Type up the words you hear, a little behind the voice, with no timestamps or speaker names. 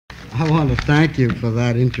I want to thank you for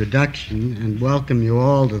that introduction and welcome you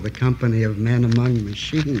all to the company of men among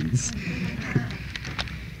machines.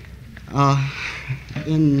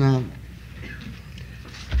 In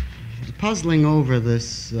puzzling over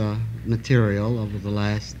this material over the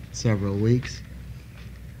last several weeks,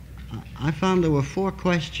 I found there were 4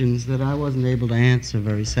 questions that I wasn't able to answer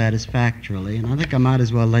very satisfactorily, and I think I might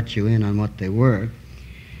as well let you in on what they were.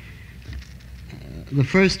 The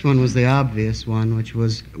first one was the obvious one, which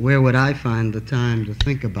was, where would I find the time to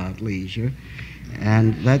think about leisure?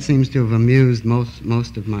 And that seems to have amused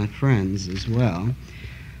most of my friends as well.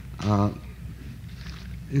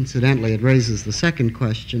 Incidentally, it raises the second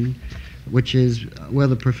question, which is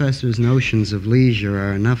whether professors' notions of leisure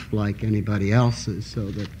are enough like anybody else's so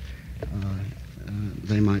that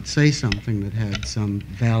they might say something that had some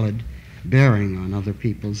valid bearing on other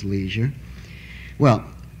people's leisure. Well,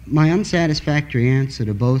 my unsatisfactory answer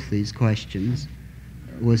to both these questions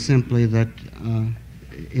was simply that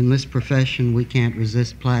in this profession we can't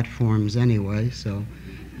resist platforms anyway, so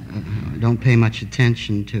I don't pay much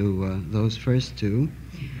attention to those first two.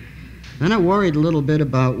 Then I worried a little bit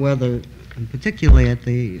about whether, and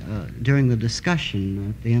particularly during the discussion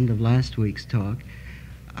at the end of last week's talk,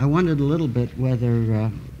 I wondered a little bit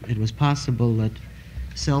whether it was possible that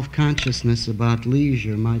self-consciousness about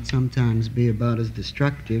leisure might sometimes be about as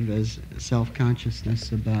destructive as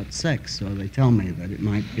self-consciousness about sex, or they tell me that it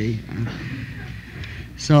might be.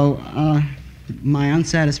 So my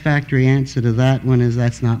unsatisfactory answer to that one is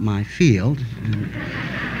that's not my field.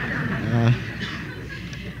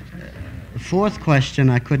 The fourth question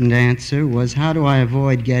I couldn't answer was, how do I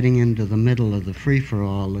avoid getting into the middle of the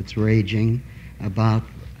free-for-all that's raging about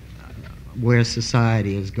where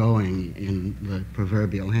society is going in the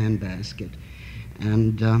proverbial handbasket?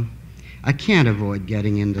 And I can't avoid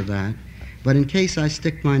getting into that. But in case I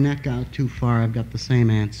stick my neck out too far, I've got the same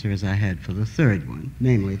answer as I had for the third one.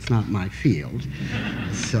 Namely, it's not my field.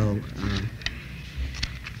 So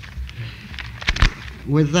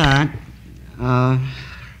with that,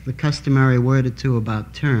 the customary word or two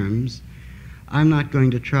about terms. I'm not going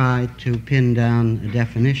to try to pin down a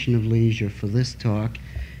definition of leisure for this talk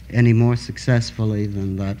any more successfully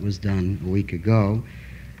than that was done a week ago.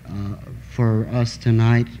 For us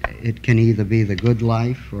tonight, it can either be the good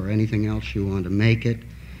life or anything else you want to make it.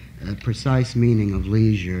 A precise meaning of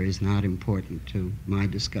leisure is not important to my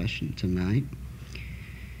discussion tonight.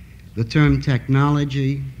 The term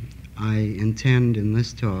technology, I intend in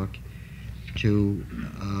this talk to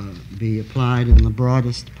be applied in the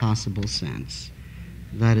broadest possible sense.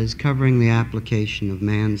 That is, covering the application of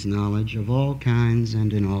man's knowledge of all kinds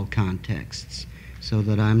and in all contexts, so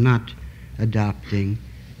that I'm not adopting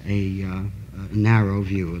a narrow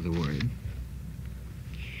view of the word.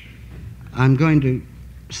 I'm going to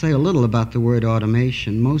say a little about the word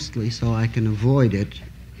automation, mostly so I can avoid it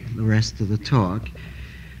the rest of the talk.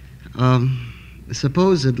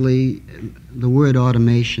 Supposedly, the word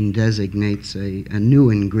automation designates a new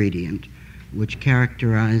ingredient which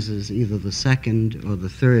characterizes either the second or the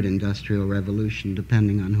third industrial revolution,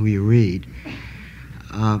 depending on who you read.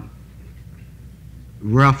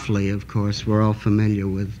 Roughly, of course, we're all familiar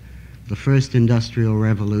with the first industrial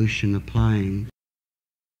revolution applying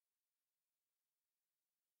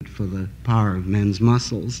for the power of men's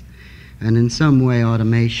muscles. And in some way,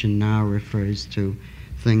 automation now refers to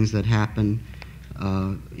things that happen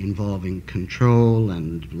involving control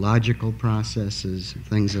and logical processes,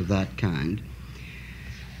 things of that kind.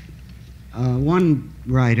 One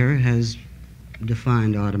writer has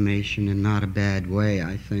defined automation in not a bad way,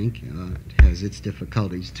 I think. It has its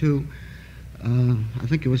difficulties, too. I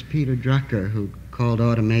think it was Peter Drucker who called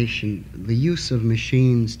automation the use of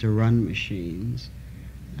machines to run machines.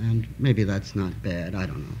 And maybe that's not bad, I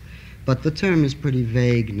don't know. But the term is pretty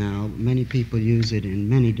vague now. Many people use it in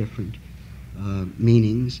many different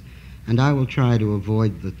meanings, and I will try to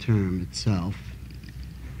avoid the term itself.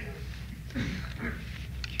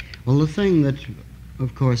 Well, the thing that,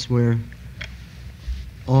 of course, we're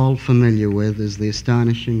all familiar with is the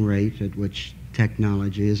astonishing rate at which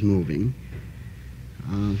technology is moving.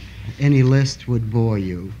 Any list would bore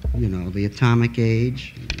you. You know, the atomic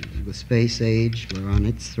age, the space age, we're on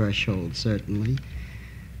its threshold, certainly.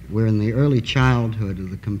 We're in the early childhood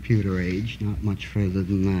of the computer age, not much further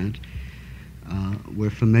than that. We're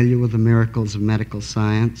familiar with the miracles of medical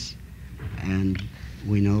science, and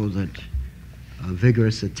we know that a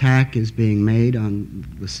vigorous attack is being made on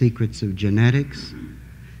the secrets of genetics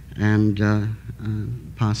and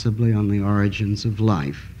possibly on the origins of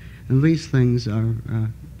life. And these things are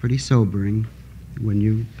pretty sobering when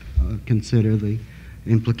you consider the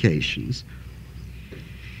implications.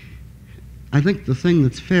 I think the thing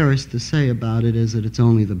that's fairest to say about it is that it's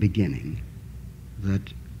only the beginning,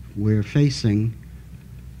 that we're facing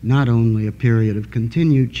not only a period of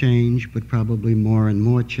continued change, but probably more and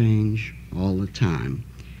more change all the time.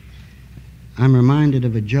 I'm reminded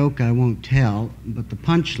of a joke I won't tell, but the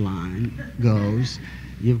punchline goes,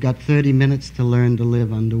 you've got 30 minutes to learn to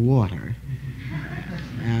live underwater.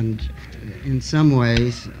 And in some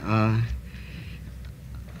ways,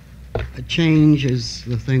 change is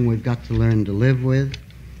the thing we've got to learn to live with.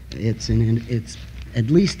 It's at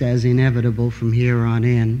least as inevitable from here on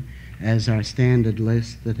in as our standard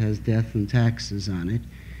list that has death and taxes on it.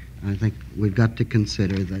 I think we've got to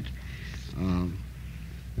consider that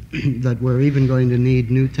that we're even going to need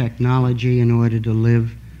new technology in order to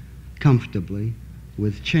live comfortably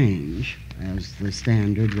with change as the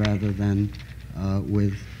standard rather than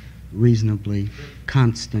with reasonably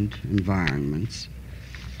constant environments.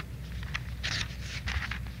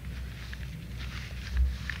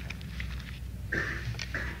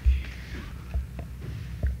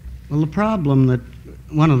 Well,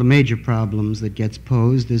 one of the major problems that gets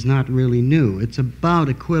posed is not really new. It's about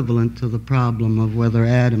equivalent to the problem of whether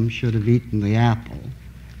Adam should have eaten the apple.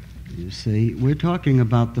 You see, we're talking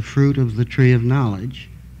about the fruit of the tree of knowledge,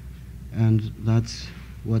 and that's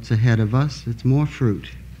what's ahead of us. It's more fruit,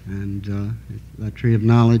 and that tree of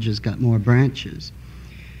knowledge has got more branches.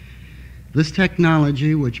 This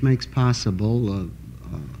technology, which makes possible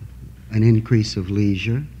an increase of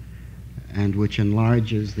leisure, and which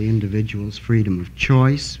enlarges the individual's freedom of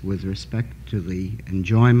choice with respect to the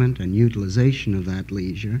enjoyment and utilization of that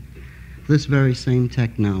leisure, this very same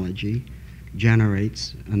technology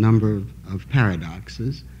generates a number of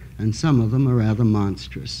paradoxes, and some of them are rather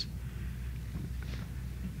monstrous.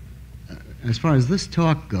 As far as this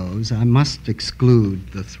talk goes, I must exclude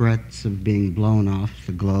the threats of being blown off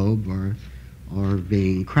the globe or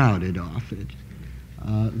being crowded off it.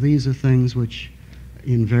 These are things which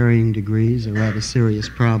in varying degrees are rather serious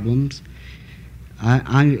problems.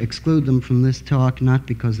 I exclude them from this talk not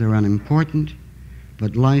because they're unimportant,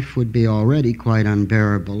 but life would be already quite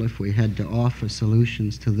unbearable if we had to offer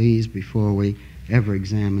solutions to these before we ever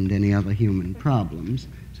examined any other human problems.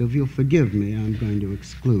 So if you'll forgive me, I'm going to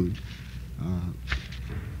exclude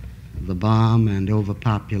the bomb and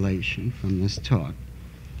overpopulation from this talk.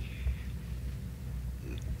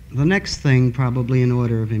 The next thing, probably in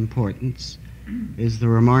order of importance, is the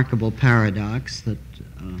remarkable paradox that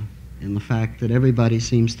in the fact that everybody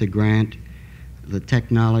seems to grant that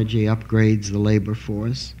technology upgrades the labor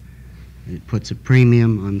force. It puts a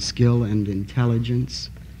premium on skill and intelligence,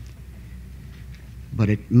 but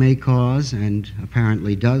it may cause, and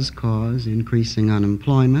apparently does cause, increasing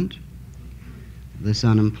unemployment. This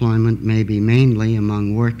unemployment may be mainly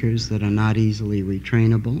among workers that are not easily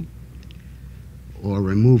retrainable or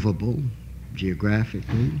removable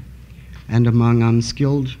geographically, and among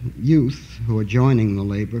unskilled youth who are joining the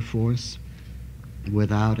labor force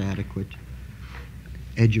without adequate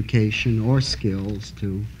education or skills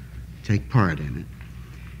to take part in it.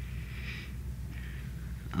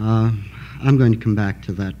 I'm going to come back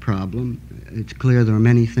to that problem. It's clear there are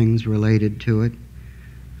many things related to it.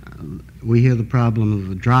 We hear the problem of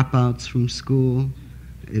the dropouts from school.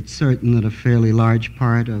 It's certain that a fairly large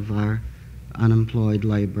part of our unemployed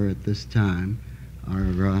labor at this time are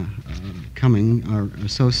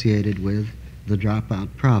associated with the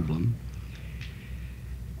dropout problem.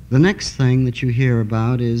 The next thing that you hear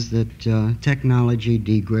about is that technology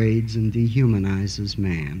degrades and dehumanizes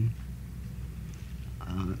man.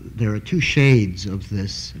 There are two shades of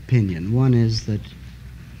this opinion. One is that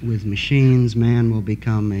with machines, man will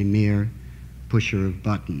become a mere pusher of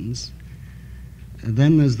buttons. And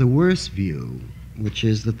then there's the worse view, which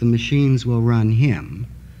is that the machines will run him,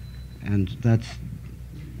 and that's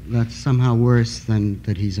somehow worse than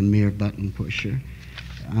that he's a mere button pusher.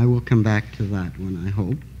 I will come back to that one, I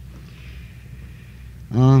hope.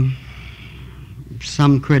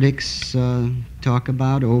 Some critics talk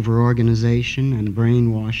about over-organization and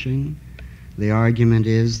brainwashing. The argument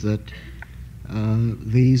is that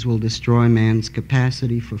these will destroy man's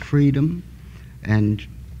capacity for freedom and,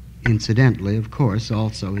 incidentally, of course,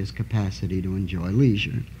 also his capacity to enjoy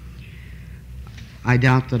leisure. I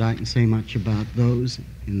doubt that I can say much about those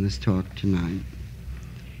in this talk tonight.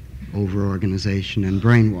 Over-organization and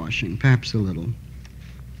brainwashing, perhaps a little.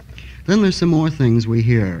 Then there's some more things we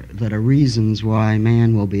hear that are reasons why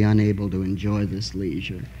man will be unable to enjoy this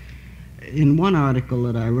leisure. In one article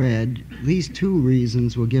that I read, these two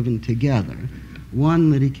reasons were given together. One,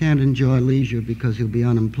 that he can't enjoy leisure because he'll be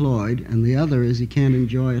unemployed, and the other is he can't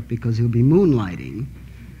enjoy it because he'll be moonlighting.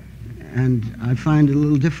 and I find a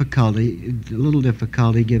little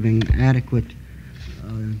difficulty giving adequate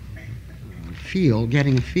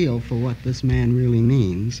getting a feel for what this man really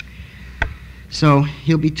means. So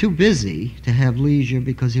he'll be too busy to have leisure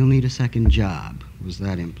because he'll need a second job, was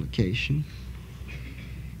that implication.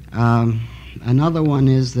 Another one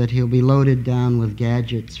is that he'll be loaded down with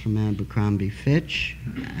gadgets from Abercrombie Fitch,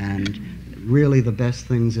 and really the best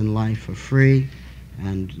things in life are free,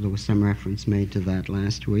 and there was some reference made to that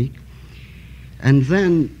last week. And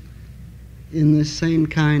then, in this same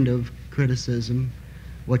kind of criticism,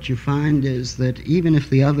 what you find is that even if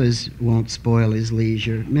the others won't spoil his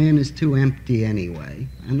leisure, man is too empty anyway.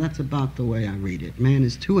 And that's about the way I read it. Man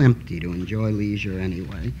is too empty to enjoy leisure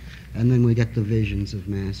anyway. And then we get the visions of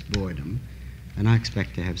mass boredom. And I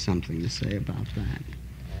expect to have something to say about that.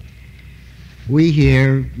 We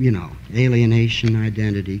hear, alienation,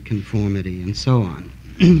 identity, conformity, and so on.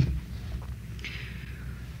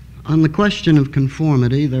 On the question of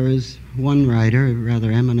conformity, there is one writer, a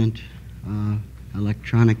rather eminent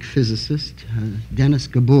electronic physicist, Dennis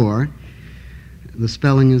Gabor. The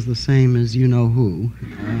spelling is the same as you-know-who.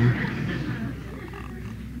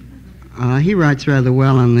 He writes rather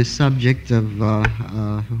well on this subject of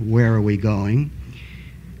where are we going.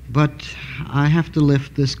 But I have to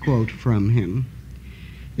lift this quote from him.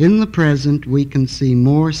 In the present, we can see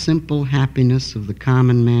more simple happiness of the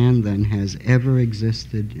common man than has ever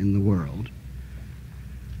existed in the world.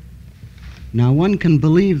 Now, one can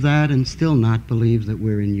believe that and still not believe that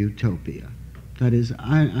we're in utopia. That is,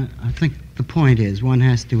 I think the point is one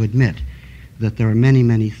has to admit that there are many,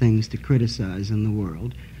 many things to criticize in the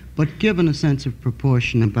world. But given a sense of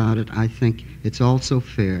proportion about it, I think it's also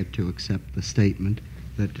fair to accept the statement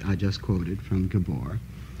that I just quoted from Gabor.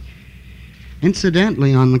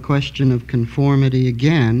 Incidentally, on the question of conformity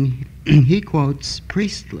again, he quotes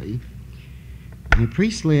Priestley.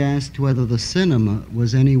 Priestley asked whether the cinema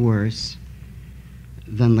was any worse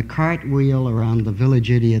than the cartwheel around the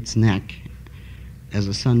village idiot's neck as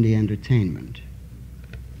a Sunday entertainment.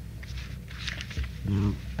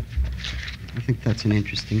 Now, I think that's an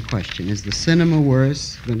interesting question. Is the cinema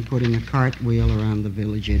worse than putting a cartwheel around the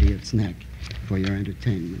village idiot's neck for your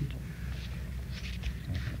entertainment?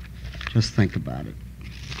 Just think about it.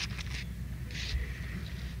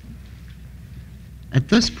 At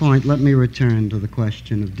this point, let me return to the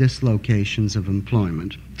question of dislocations of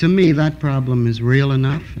employment. To me, that problem is real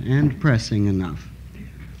enough and pressing enough.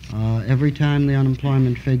 Every time the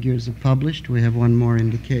unemployment figures are published, we have one more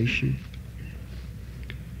indication.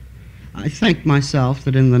 I think myself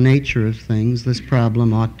that in the nature of things, this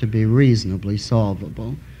problem ought to be reasonably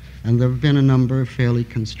solvable, and there have been a number of fairly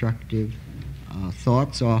constructive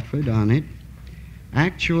thoughts offered on it.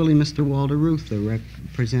 Actually, Mr. Walter Reuther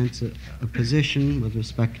represents a position with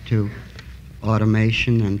respect to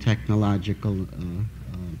automation and technological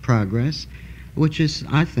progress, which is,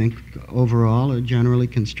 I think, overall a generally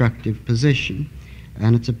constructive position,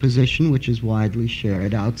 and it's a position which is widely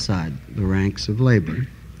shared outside the ranks of labor.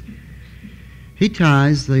 He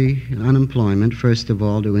ties the unemployment, first of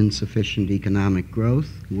all, to insufficient economic growth.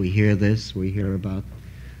 We hear this, we hear about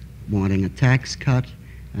wanting a tax cut,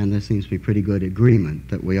 and there seems to be pretty good agreement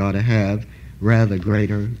that we ought to have rather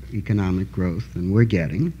greater economic growth than we're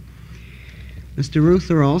getting. Mr.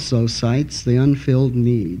 Reuther also cites the unfilled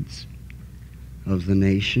needs of the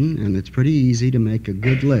nation, and it's pretty easy to make a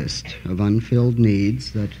good list of unfilled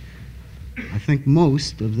needs that I think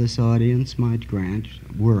most of this audience might grant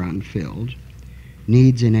were unfilled.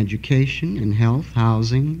 Needs in education, in health,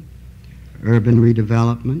 housing, urban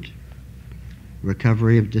redevelopment,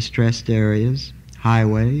 recovery of distressed areas,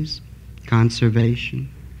 highways, conservation,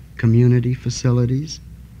 community facilities.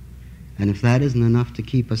 And if that isn't enough to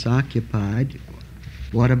keep us occupied,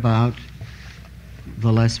 what about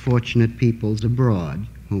the less fortunate peoples abroad,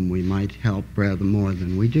 whom we might help rather more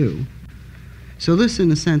than we do? So this,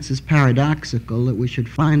 in a sense, is paradoxical, that we should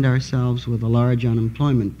find ourselves with a large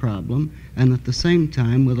unemployment problem and at the same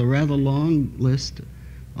time with a rather long list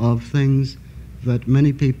of things that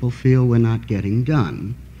many people feel we're not getting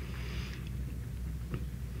done.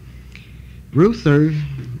 Reuther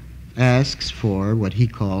asks for what he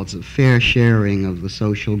calls a fair sharing of the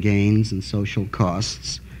social gains and social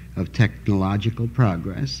costs of technological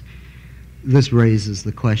progress. This raises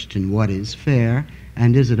the question, what is fair,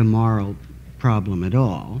 and is it a moral problem at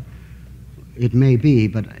all? It may be,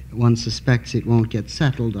 but one suspects it won't get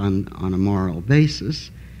settled on a moral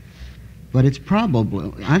basis. But it's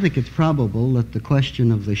probable, I think it's probable that the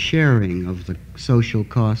question of the sharing of the social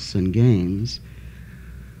costs and gains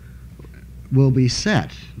will be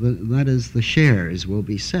set, that is, the shares will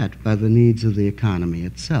be set by the needs of the economy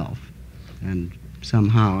itself. And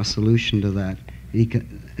somehow a solution to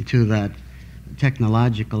that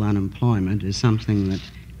technological unemployment is something that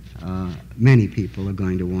many people are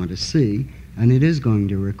going to want to see, and it is going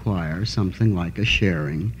to require something like a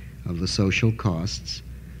sharing of the social costs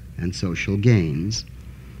and social gains.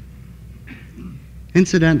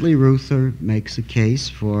 Incidentally, Reuther makes a case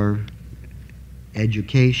for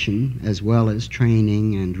education as well as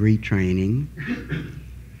training and retraining.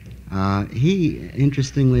 He,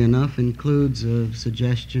 interestingly enough, includes a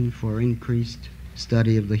suggestion for increased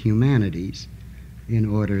study of the humanities in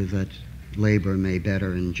order that labor may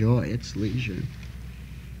better enjoy its leisure.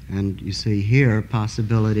 And you see here a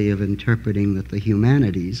possibility of interpreting that the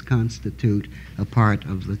humanities constitute a part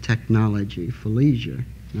of the technology for leisure.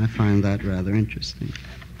 And I find that rather interesting.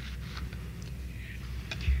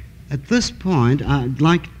 At this point, I'd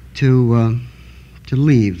like to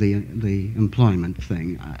leave the employment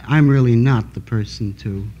thing. I'm really not the person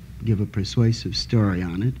to give a persuasive story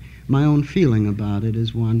on it. My own feeling about it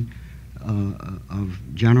is one of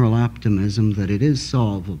general optimism that it is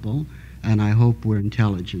solvable, and I hope we're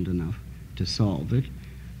intelligent enough to solve it.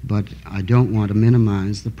 But I don't want to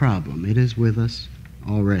minimize the problem. It is with us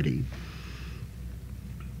already.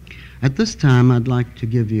 At this time, I'd like to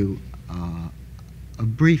give you a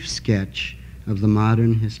brief sketch of the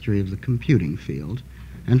modern history of the computing field,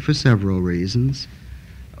 and for several reasons.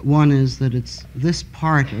 One is that it's this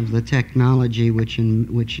part of the technology which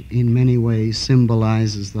in many ways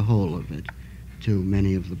symbolizes the whole of it to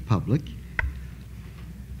many of the public.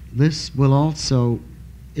 This will also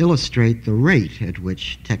illustrate the rate at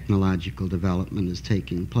which technological development is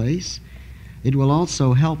taking place. It will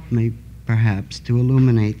also help me, perhaps, to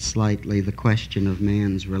illuminate slightly the question of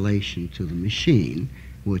man's relation to the machine,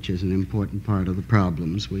 which is an important part of the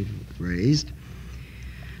problems we've raised.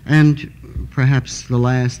 And perhaps the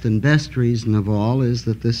last and best reason of all is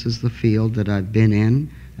that this is the field that I've been in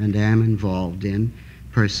and am involved in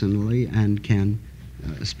personally and can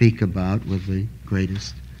speak about with the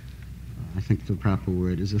greatest, I think the proper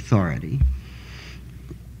word is authority.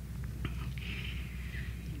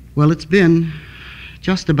 Well, it's been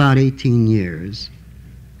just about 18 years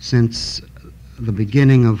since the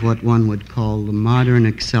beginning of what one would call the modern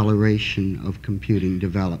acceleration of computing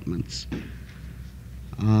developments.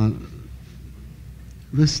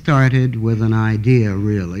 This started with an idea,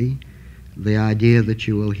 really. The idea that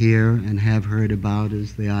you will hear and have heard about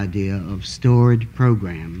is the idea of stored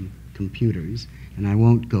program computers, and I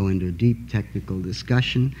won't go into deep technical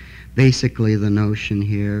discussion. Basically, the notion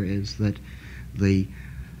here is that the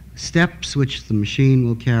steps which the machine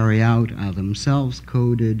will carry out are themselves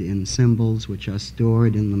coded in symbols which are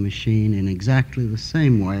stored in the machine in exactly the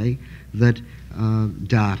same way that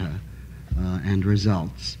data and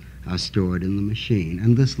results are stored in the machine.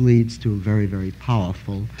 And this leads to a very, very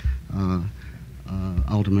powerful,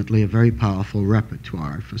 ultimately a very powerful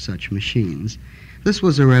repertoire for such machines. This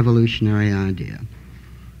was a revolutionary idea,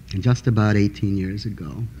 just about 18 years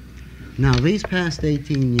ago. Now, these past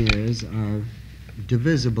 18 years are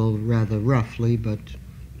divisible rather roughly, but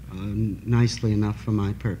nicely enough for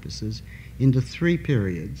my purposes, into 3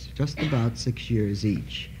 periods, just about 6 years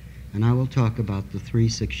each. And I will talk about the 3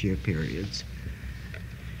 6-year periods.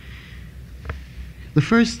 The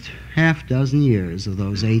first half dozen years of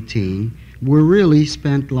those 18 were really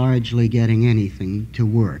spent largely getting anything to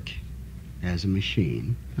work as a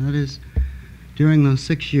machine. That is, during those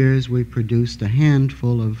 6 years, we produced a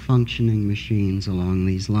handful of functioning machines along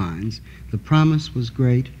these lines. The promise was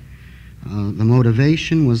great. The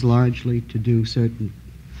motivation was largely to do certain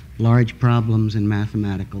large problems in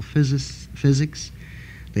mathematical physics.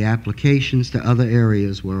 The applications to other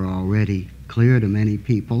areas were already clear to many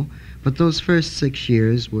people, but those first 6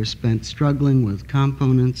 years were spent struggling with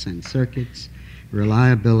components and circuits,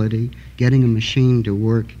 reliability, getting a machine to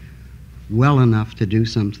work well enough to do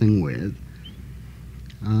something with.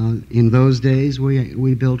 In those days,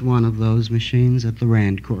 we built one of those machines at the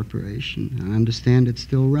Rand Corporation. I understand it's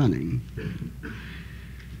still running.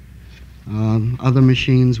 Other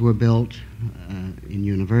machines were built in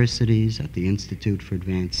universities, at the Institute for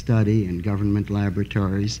Advanced Study, and government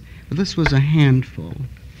laboratories. But this was a handful.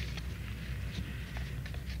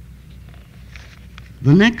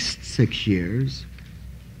 The next 6 years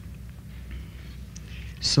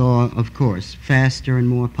saw, of course, faster and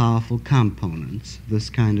more powerful components. This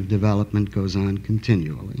kind of development goes on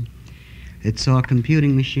continually. It saw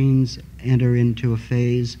computing machines enter into a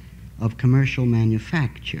phase of commercial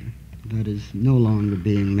manufacture that is no longer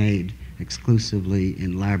being made exclusively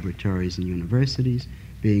in laboratories and universities,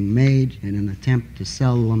 being made in an attempt to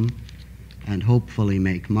sell them and hopefully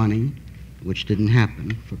make money. which didn't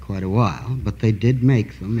happen for quite a while, but they did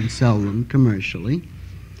make them and sell them commercially.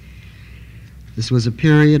 This was a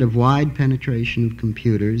period of wide penetration of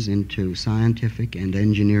computers into scientific and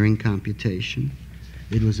engineering computation.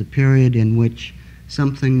 It was a period in which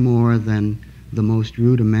something more than the most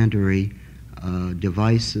rudimentary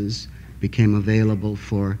devices became available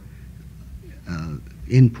for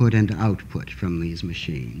input and output from these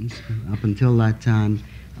machines. Up until that time,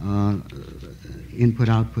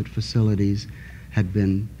 input-output facilities had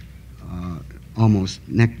been almost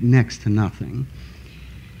next to nothing.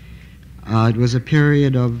 It was a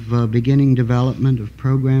period of beginning development of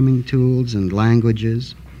programming tools and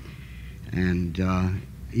languages, and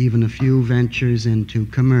even a few ventures into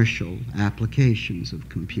commercial applications of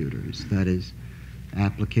computers, that is,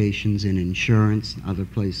 applications in insurance, other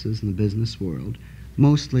places in the business world,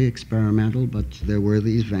 mostly experimental, but there were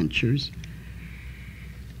these ventures.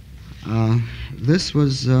 This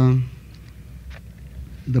was the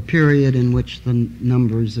period in which the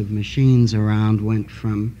numbers of machines around went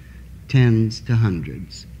from tens to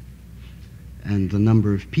hundreds, and the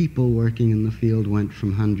number of people working in the field went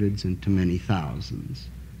from hundreds into many thousands.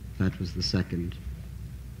 That was the second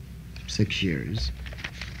 6 years.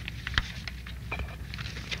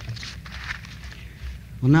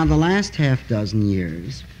 Well, now the last half dozen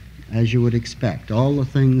years, as you would expect, all the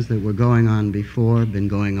things that were going on before have been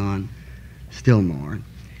going on still more.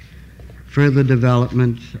 Further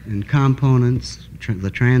development in components,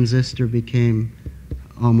 the transistor became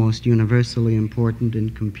almost universally important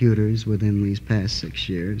in computers within these past 6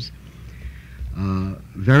 years.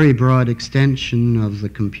 Very broad extension of the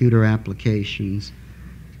computer applications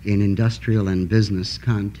in industrial and business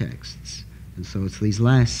contexts. And so it's these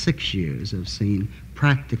last 6 years have seen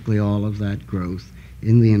practically all of that growth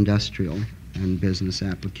in the industrial and business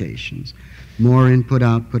applications. More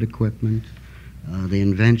input-output equipment, the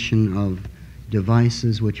invention of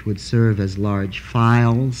devices which would serve as large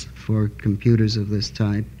files for computers of this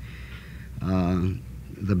type,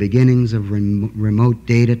 the beginnings of remote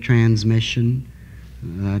data transmission,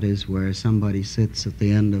 that is where somebody sits at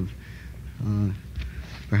the end of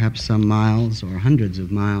perhaps some miles or hundreds of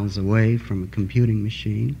miles away from a computing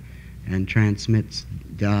machine and transmits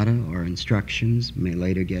data or instructions, may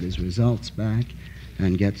later get his results back,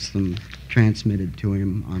 and gets them transmitted to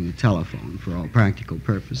him on the telephone for all practical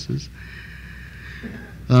purposes.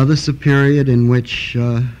 This is a period in which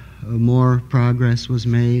more progress was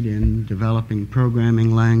made in developing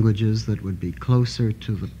programming languages that would be closer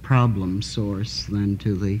to the problem source than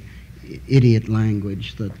to the idiot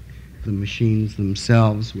language that the machines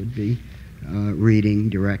themselves would be reading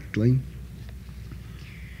directly.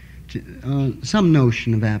 Some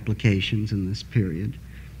notion of applications in this period.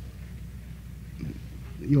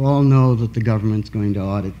 You all know that the government's going to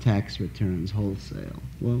audit tax returns wholesale.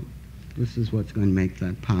 Well, this is what's going to make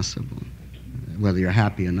that possible, whether you're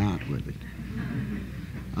happy or not with it.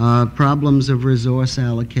 Problems of resource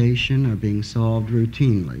allocation are being solved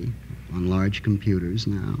routinely on large computers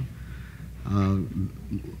now.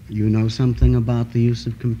 You know something about the use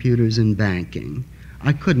of computers in banking.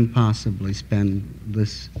 I couldn't possibly spend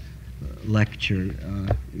this lecture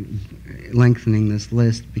lengthening this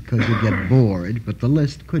list because you'd get bored, but the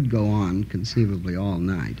list could go on conceivably all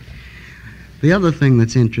night. The other thing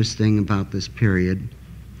that's interesting about this period,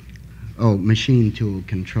 machine tool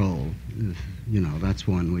control, you know, that's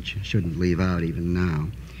one which shouldn't leave out even now.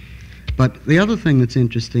 But the other thing that's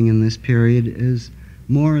interesting in this period is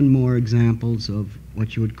more and more examples of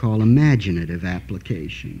what you would call imaginative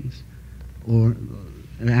applications, or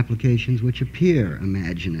applications which appear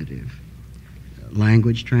imaginative.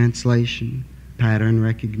 Language translation, pattern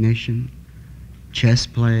recognition, chess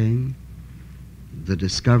playing, the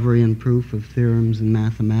discovery and proof of theorems in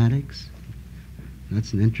mathematics.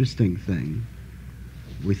 That's an interesting thing.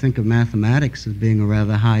 We think of mathematics as being a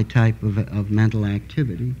rather high type of mental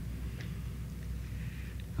activity.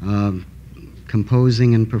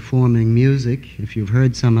 Composing and performing music. If you've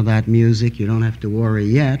heard some of that music, you don't have to worry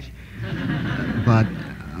yet. But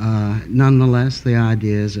nonetheless, the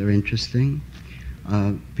ideas are interesting.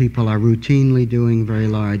 People are routinely doing very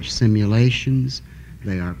large simulations.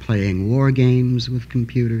 They are playing war games with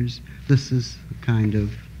computers. This is a kind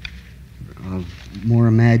of more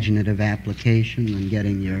imaginative application than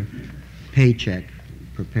getting your paycheck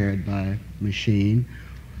prepared by a machine.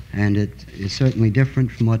 And it is certainly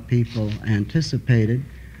different from what people anticipated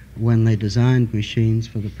when they designed machines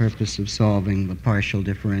for the purpose of solving the partial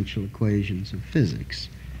differential equations of physics.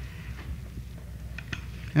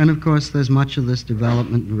 And of course, there's much of this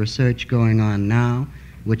development and research going on now,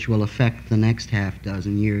 which will affect the next half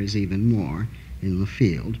dozen years even more in the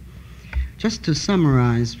field. just to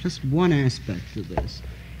summarize just one aspect of this,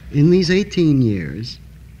 in these 18 years,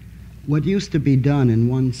 what used to be done in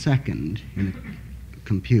 1 second in a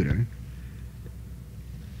computer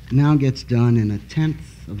now gets done in 1/10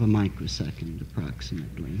 of a microsecond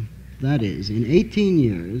approximately. That is, in 18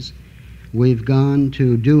 years, we've gone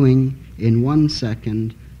to doing in 1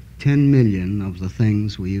 second 10 million of the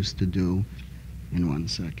things we used to do in 1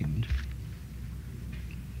 second.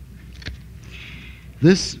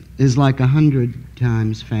 This is like 100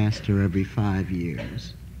 times faster every 5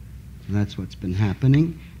 years. That's what's been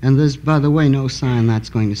happening. And there's, by the way, no sign that's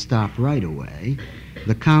going to stop right away.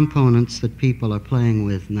 The components that people are playing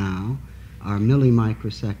with now are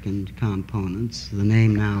millimicrosecond components. The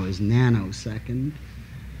name now is nanosecond.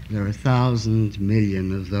 There are 1,000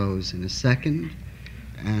 million of those in a second.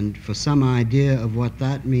 And for some idea of what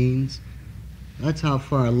that means, that's how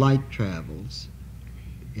far light travels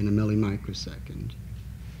in a millimicrosecond.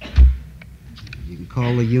 You can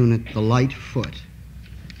call the unit the light foot.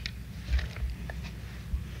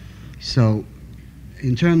 So,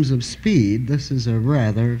 in terms of speed, this is a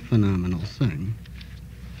rather phenomenal thing.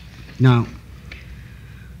 Now,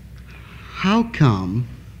 how come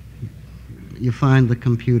you find the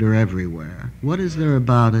computer everywhere? What is there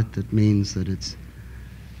about it that means that it's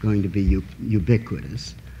going to be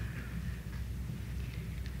ubiquitous?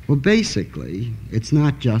 Well, basically, it's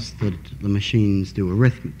not just that the machines do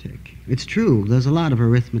arithmetic. It's true, there's a lot of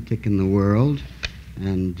arithmetic in the world,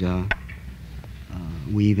 and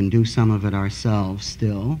we even do some of it ourselves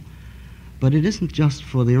still. But it isn't just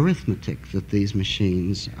for the arithmetic that these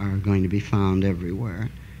machines are going to be found everywhere.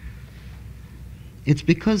 It's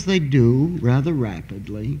because they do, rather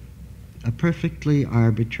rapidly, a perfectly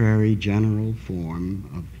arbitrary general form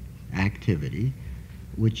of activity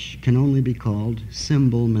which can only be called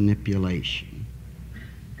symbol manipulation.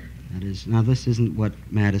 That is, now this isn't what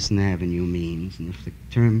Madison Avenue means, and if the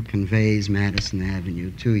term conveys Madison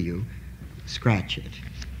Avenue to you, scratch it.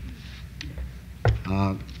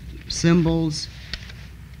 Symbols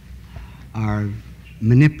are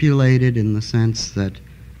manipulated in the sense that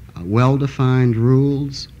well-defined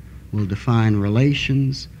rules will define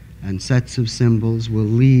relations, and sets of symbols will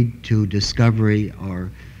lead to discovery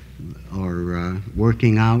or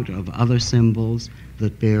working out of other symbols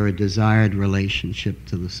that bear a desired relationship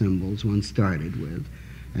to the symbols one started with.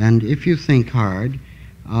 And if you think hard,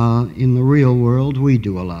 in the real world, we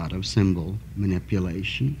do a lot of symbol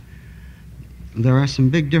manipulation. There are some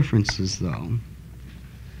big differences, though.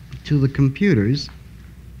 To the computers,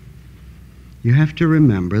 you have to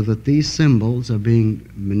remember that these symbols are being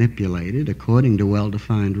manipulated according to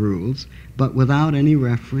well-defined rules, but without any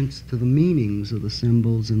reference to the meanings of the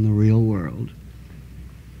symbols in the real world.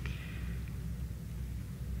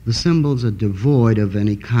 The symbols are devoid of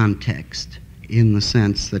any context, in the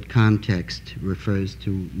sense that context refers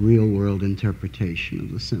to real-world interpretation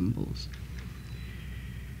of the symbols.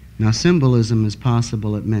 Now, symbolism is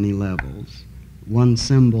possible at many levels. One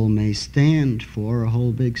symbol may stand for a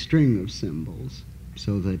whole big string of symbols,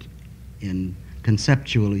 so that in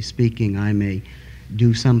conceptually speaking, I may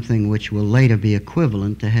do something which will later be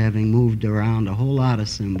equivalent to having moved around a whole lot of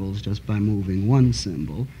symbols just by moving one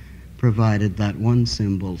symbol, provided that one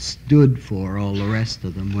symbol stood for all the rest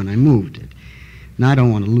of them when I moved it. Now, I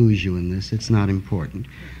don't want to lose you in this. It's not important.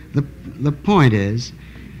 The point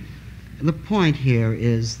here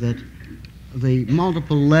is that the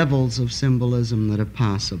multiple levels of symbolism that are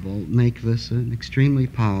possible make this an extremely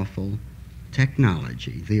powerful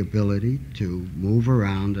technology, the ability to move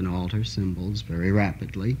around and alter symbols very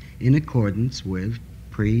rapidly in accordance with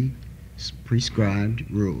prescribed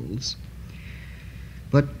rules.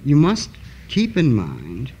 But you must keep in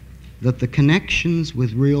mind that the connections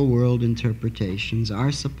with real-world interpretations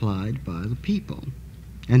are supplied by the people,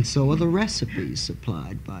 and so are the recipes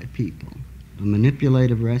supplied by people. The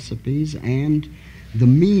manipulative recipes and the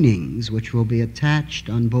meanings which will be attached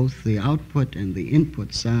on both the output and the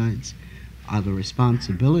input sides are the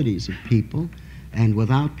responsibilities of people, and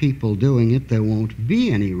without people doing it, there won't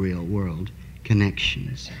be any real-world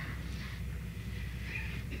connections.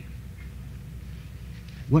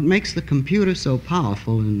 What makes the computer so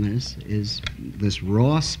powerful in this is this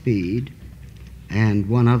raw speed, and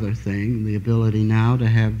one other thing, the ability now to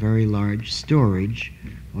have very large storage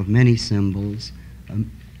of many symbols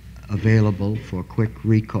available for quick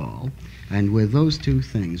recall. And with those two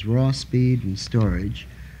things, raw speed and storage,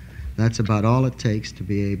 that's about all it takes to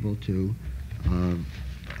be able to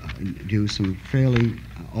do some fairly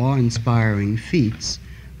awe-inspiring feats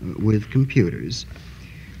with computers.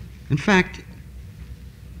 In fact,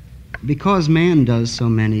 because man does so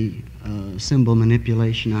many symbol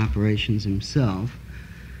manipulation operations himself,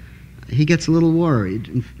 he gets a little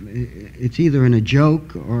worried. It's either in a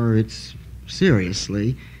joke or it's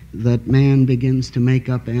seriously that man begins to make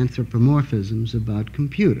up anthropomorphisms about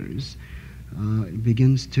computers. It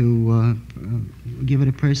begins to give it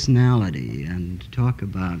a personality and talk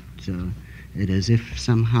about it as if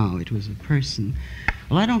somehow it was a person.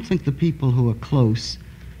 Well, I don't think the people who are close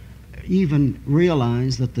even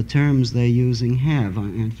realize that the terms they're using have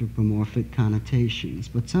anthropomorphic connotations,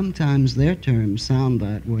 but sometimes their terms sound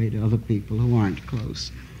that way to other people who aren't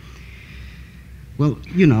close. Well,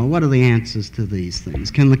 you know, what are the answers to these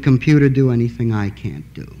things? Can the computer do anything I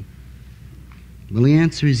can't do? Well, the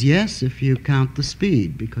answer is yes, if you count the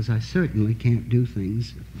speed, because I certainly can't do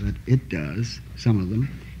things that it does, some of them,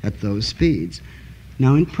 at those speeds.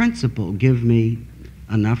 Now, in principle, give me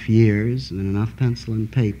enough years and enough pencil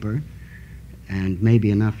and paper, and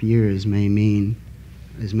maybe enough years may mean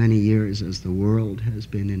as many years as the world has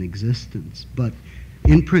been in existence. But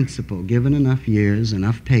in principle, given enough years,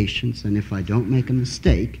 enough patience, and if I don't make a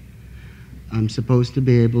mistake, I'm supposed to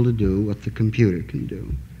be able to do what the computer can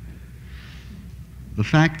do. The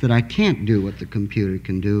fact that I can't do what the computer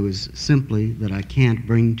can do is simply that I can't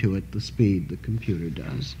bring to it the speed the computer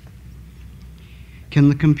does. Can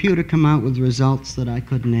the computer come out with results that I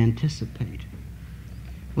couldn't anticipate?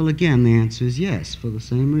 Well, again, the answer is yes, for the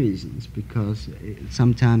same reasons, because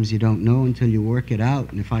sometimes you don't know until you work it out,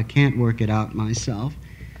 and if I can't work it out myself,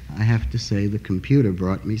 I have to say the computer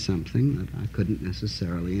brought me something that I couldn't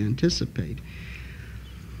necessarily anticipate.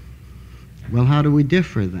 Well, how do we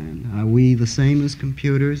differ then? Are we the same as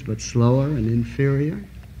computers, but slower and inferior?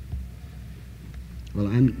 Well,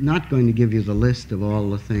 I'm not going to give you the list of all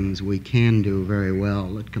the things we can do very well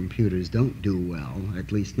that computers don't do well,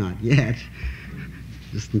 at least not yet,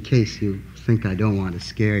 just in case you think I don't want to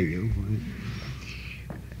scare you.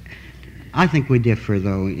 I think we differ,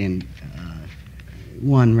 though, in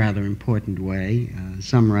one rather important way.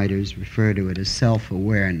 Some writers refer to it as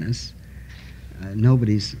self-awareness.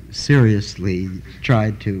 Nobody's seriously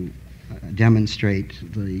tried to demonstrate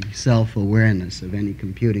the self-awareness of any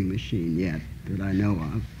computing machine yet that I know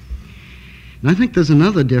of. And I think there's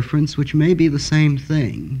another difference which may be the same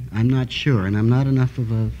thing. I'm not sure, and I'm not enough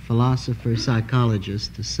of a philosopher,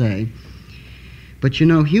 psychologist to say. But you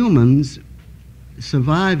know, humans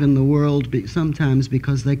survive in the world sometimes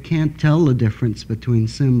because they can't tell the difference between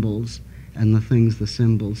symbols and the things the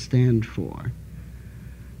symbols stand for.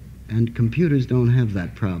 And computers don't have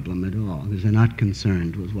that problem at all, because they're not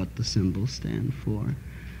concerned with what the symbols stand for.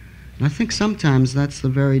 And I think sometimes that's the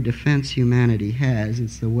very defense humanity has.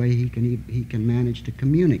 It's the way he can manage to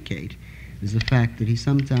communicate, is the fact that he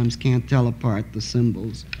sometimes can't tell apart the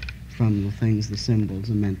symbols from the things the symbols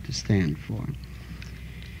are meant to stand for.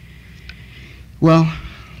 Well,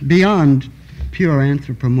 beyond pure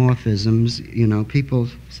anthropomorphisms, you know, people,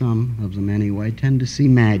 some of them anyway, tend to see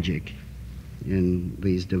magic in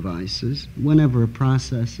these devices. Whenever a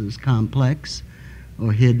process is complex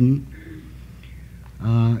or hidden,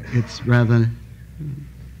 it's rather,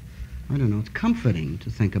 I don't know, it's comforting to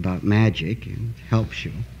think about magic, and it helps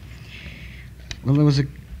you. Well, there was a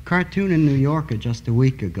cartoon in New Yorker just a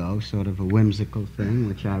week ago, sort of a whimsical thing,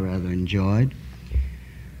 which I rather enjoyed.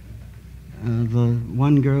 The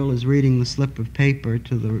one girl is reading the slip of paper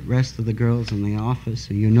to the rest of the girls in the office,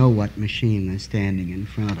 so you know what machine they're standing in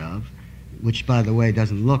front of, which, by the way,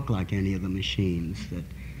 doesn't look like any of the machines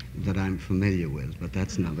that I'm familiar with, but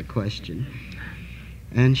that's another question.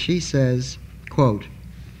 And she says, quote,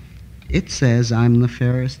 "It says I'm the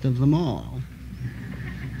fairest of them all."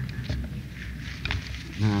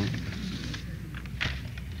 Now,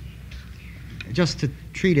 just to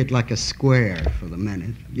treat it like a square for the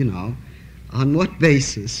minute, you know, on what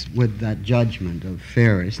basis would that judgment of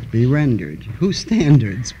fairest be rendered? Whose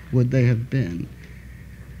standards would they have been?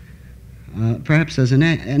 Perhaps as an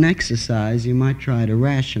exercise, you might try to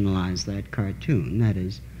rationalize that cartoon. That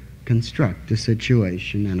is, construct a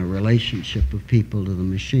situation and a relationship of people to the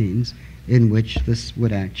machines in which this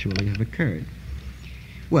would actually have occurred.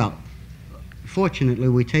 Well, fortunately,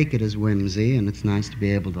 we take it as whimsy, and it's nice to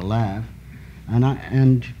be able to laugh. And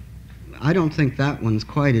I don't think that one's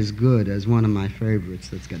quite as good as one of my favorites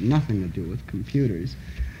that's got nothing to do with computers.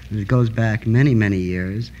 It goes back many, many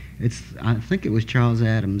years. I think it was Charles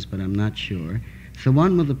Adams, but I'm not sure. It's the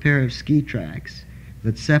one with a pair of ski tracks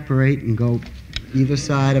that separate and go either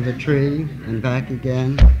side of a tree and back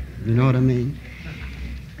again. You know what I mean?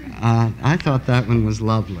 I thought that one was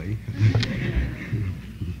lovely.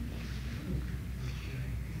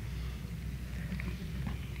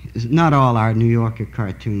 Not all our New Yorker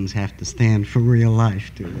cartoons have to stand for real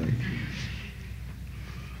life, do they?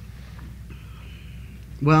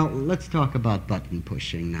 Well, let's talk about button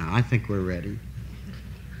pushing now. I think we're ready.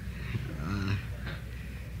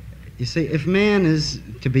 You see, if man is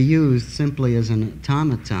to be used simply as an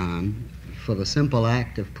automaton for the simple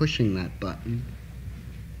act of pushing that button,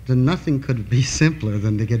 then nothing could be simpler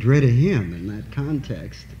than to get rid of him in that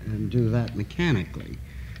context and do that mechanically.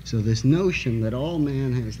 So this notion that all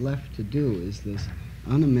man has left to do is this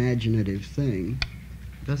unimaginative thing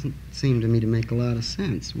doesn't seem to me to make a lot of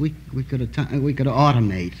sense. We could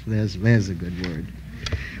automate. There's a good word.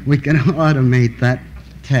 We could automate that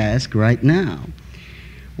task right now.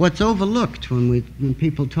 What's overlooked when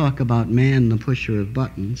people talk about man, the pusher of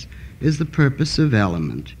buttons, is the purposive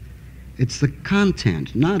element. It's the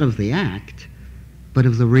content, not of the act, but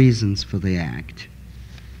of the reasons for the act.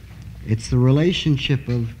 It's the relationship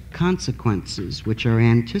of consequences which are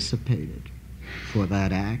anticipated for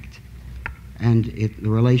that act, and the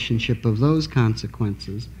relationship of those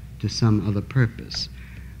consequences to some other purpose.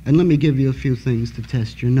 And let me give you a few things to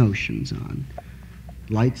test your notions on.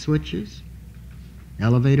 Light switches,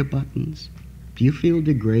 elevator buttons. Do you feel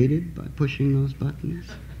degraded by pushing those buttons?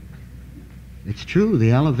 It's true,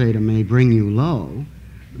 the elevator may bring you low,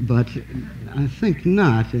 but I think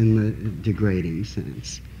not in the degrading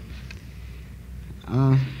sense.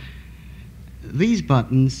 These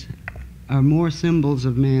buttons are more symbols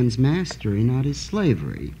of man's mastery, not his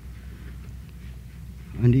slavery.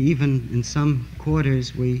 And even in some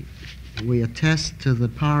quarters, we attest to the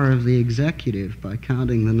power of the executive by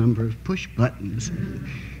counting the number of push buttons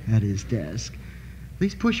at his desk.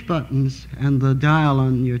 These push buttons and the dial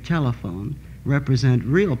on your telephone represent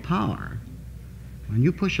real power. When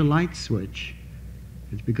you push a light switch,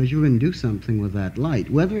 it's because you're going to do something with that light,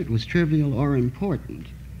 whether it was trivial or important.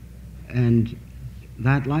 And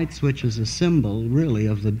that light switch is a symbol, really,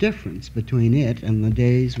 of the difference between it and the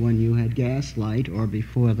days when you had gas light, or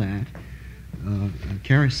before that,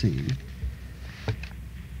 kerosene.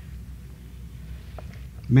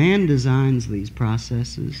 Man designs these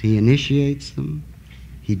processes. He initiates them.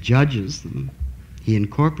 He judges them. He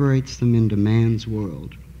incorporates them into man's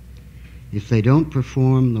world. If they don't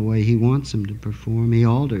perform the way he wants them to perform, he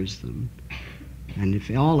alters them. And if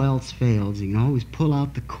all else fails, he can always pull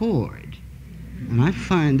out the cord. And I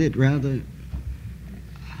find it rather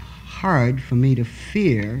hard for me to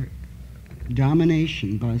fear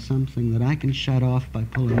domination by something that I can shut off by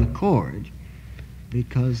pulling the cord,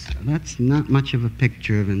 because that's not much of a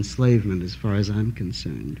picture of enslavement as far as I'm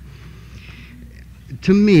concerned.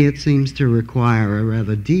 To me, it seems to require a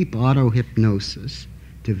rather deep auto-hypnosis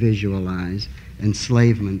to visualize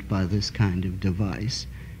enslavement by this kind of device.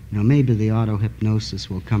 Now, maybe the auto-hypnosis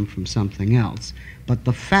will come from something else, but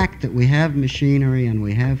the fact that we have machinery and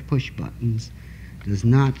we have push buttons does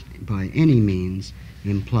not by any means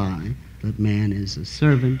imply that man is a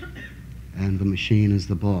servant and the machine is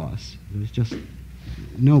the boss. There's just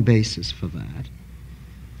no basis for that.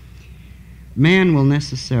 Man will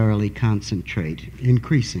necessarily concentrate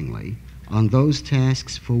increasingly on those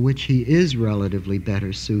tasks for which he is relatively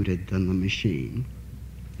better suited than the machine,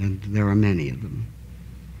 and there are many of them.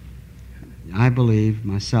 I believe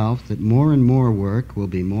myself that more and more work will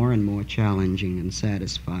be more and more challenging and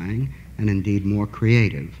satisfying, and indeed more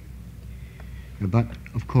creative. But,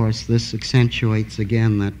 of course, this accentuates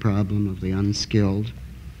again that problem of the unskilled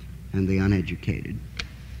and the uneducated.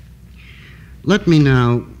 Let me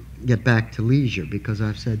now get back to leisure, because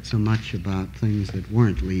I've said so much about things that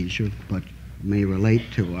weren't leisure but may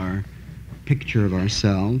relate to our picture of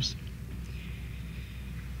ourselves.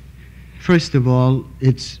 First of all,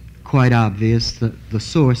 it's quite obvious that the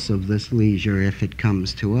source of this leisure, if it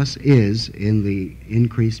comes to us, is in the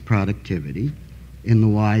increased productivity in the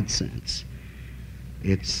wide sense.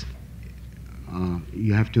 It's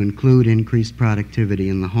you have to include increased productivity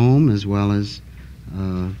in the home as well as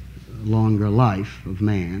longer life of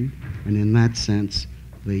man, and in that sense,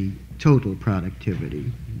 the total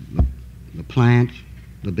productivity, the plant,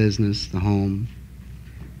 the business, the home,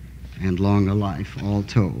 and longer life, all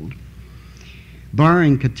told.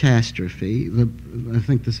 Barring catastrophe, I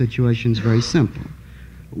think the situation is very simple.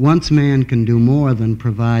 Once man can do more than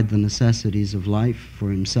provide the necessities of life for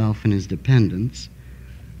himself and his dependents,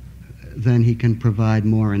 then he can provide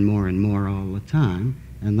more and more and more all the time,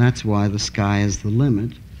 and that's why the sky is the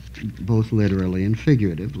limit, both literally and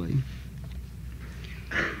figuratively.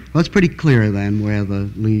 Well, it's pretty clear then where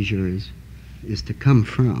the leisure is to come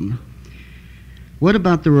from. What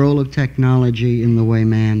about the role of technology in the way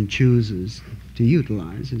man chooses to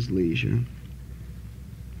utilize his leisure?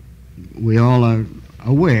 We all are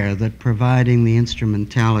aware that providing the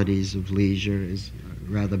instrumentalities of leisure is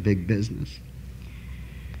rather big business.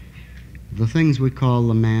 The things we call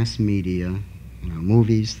the mass media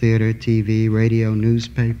movies, theater, TV, radio,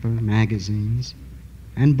 newspaper, magazines,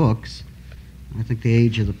 and books. I think the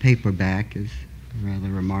age of the paperback is a rather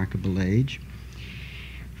remarkable age.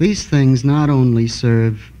 These things not only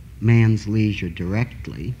serve man's leisure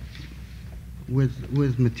directly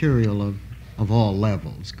with material of all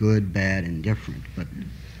levels, good, bad, indifferent, but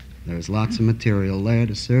there's lots of material there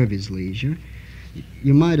to serve his leisure.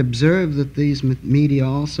 You might observe that these media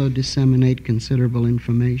also disseminate considerable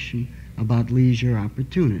information about leisure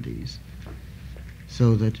opportunities,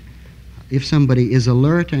 so that if somebody is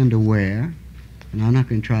alert and aware, and I'm not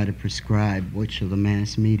going to try to prescribe which of the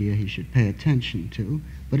mass media he should pay attention to,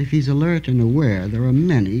 but if he's alert and aware, there are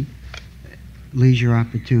many leisure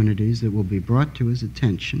opportunities that will be brought to his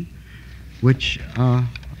attention which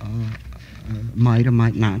might or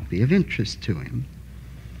might not be of interest to him.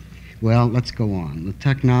 Well, let's go on. The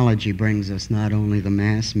technology brings us not only the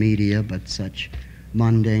mass media, but such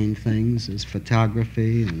mundane things as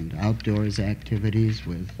photography and outdoors activities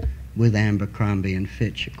with Abercrombie and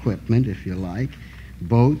Fitch equipment, if you like,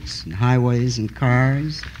 boats and highways and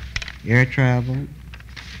cars, air travel,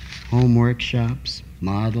 home workshops,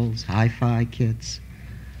 models, hi-fi kits.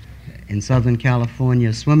 In Southern California,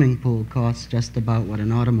 a swimming pool costs just about what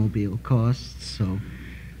an automobile costs, so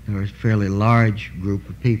there are a fairly large group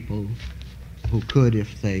of people who could,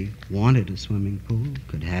 if they wanted a swimming pool,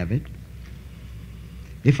 could have it.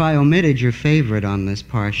 If I omitted your favorite on this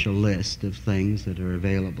partial list of things that are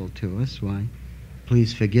available to us, why,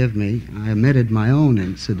 please forgive me. I omitted my own,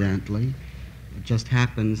 incidentally. It just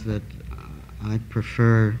happens that I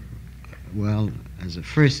prefer, well, as a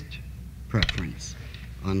first preference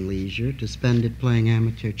on leisure, to spend it playing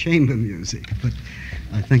amateur chamber music. But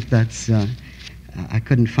I think that's, I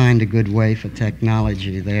couldn't find a good way for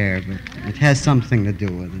technology there, but it has something to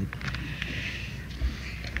do with it.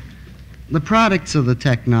 The products of the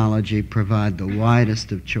technology provide the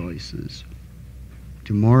widest of choices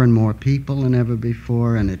to more and more people than ever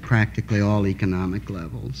before, and at practically all economic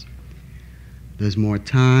levels. There's more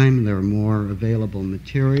time, there are more available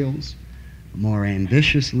materials, more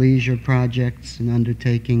ambitious leisure projects and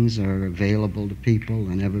undertakings are available to people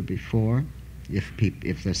than ever before,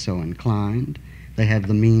 if they're so inclined. They have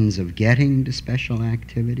the means of getting to special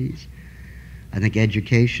activities. I think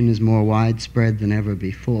education is more widespread than ever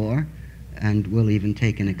before, and will even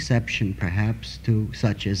take an exception, perhaps, to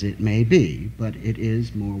such as it may be, but it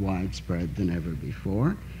is more widespread than ever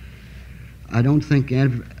before. I don't think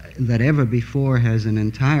that ever before has an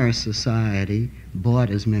entire society bought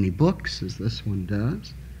as many books as this one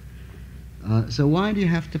does. So why do you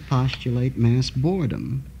have to postulate mass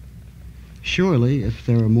boredom? Surely, if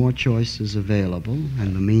there are more choices available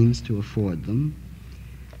and the means to afford them,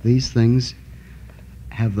 these things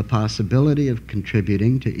have the possibility of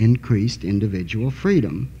contributing to increased individual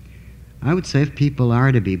freedom. I would say if people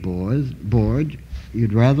are to be bored,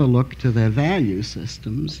 you'd rather look to their value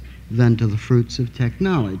systems than to the fruits of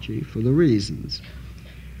technology for the reasons.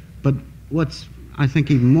 But what's, I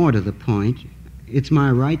think, even more to the point, it's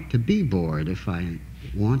my right to be bored if I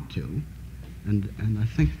want to, and I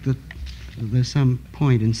think that there's some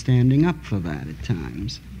point in standing up for that at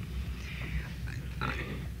times.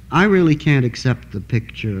 I really can't accept the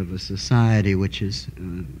picture of a society which is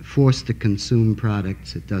forced to consume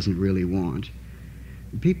products it doesn't really want.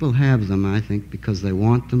 People have them, I think, because they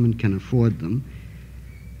want them and can afford them.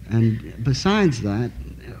 And besides that,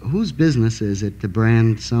 whose business is it to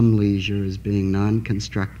brand some leisure as being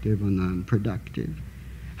non-constructive or non-productive?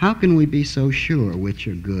 How can we be so sure which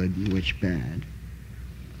are good and which bad?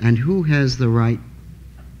 And who has the right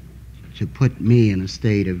to put me in a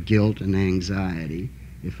state of guilt and anxiety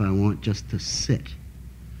if I want just to sit?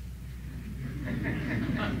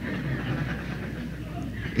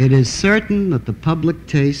 It is certain that the public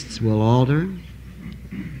tastes will alter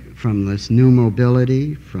from this new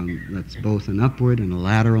mobility, that's both an upward and a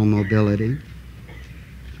lateral mobility,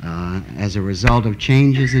 as a result of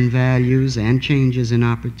changes in values and changes in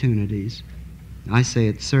opportunities. I say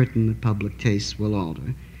it's certain that public tastes will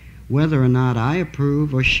alter. Whether or not I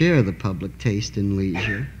approve or share the public taste in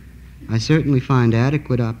leisure, I certainly find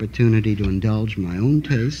adequate opportunity to indulge my own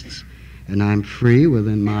tastes, and I'm free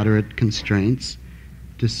within moderate constraints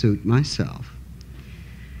to suit myself.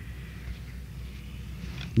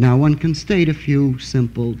 Now, one can state a few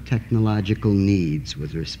simple technological needs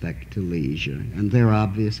with respect to leisure, and they're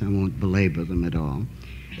obvious. I won't belabor them at all.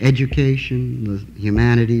 Education, the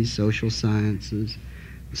humanities, social sciences,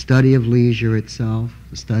 the study of leisure itself,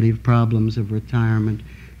 the study of problems of retirement.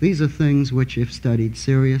 These are things which, if studied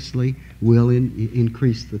seriously, will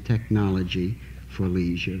increase the technology for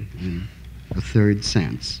leisure in a third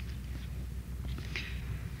sense.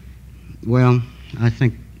 Well, I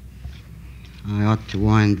think I ought to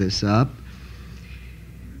wind this up.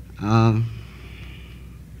 On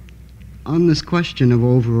this question of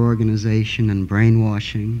over-organization and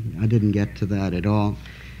brainwashing, I didn't get to that at all,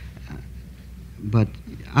 but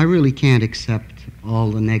I really can't accept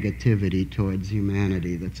all the negativity towards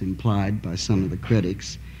humanity that's implied by some of the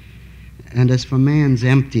critics. And as for man's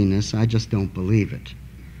emptiness, I just don't believe it.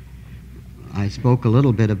 I spoke a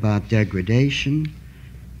little bit about degradation,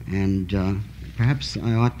 and perhaps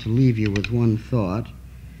I ought to leave you with one thought.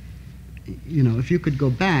 You know, if you could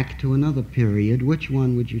go back to another period, which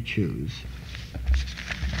one would you choose?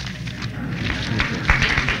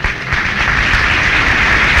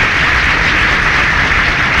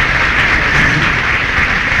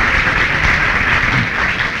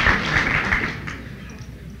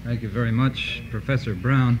 Thank you very much, Professor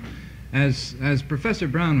Brown. As Professor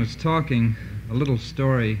Brown was talking, a little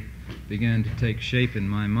story began to take shape in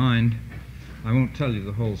my mind. I won't tell you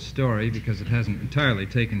the whole story because it hasn't entirely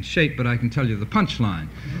taken shape, but I can tell you the punchline.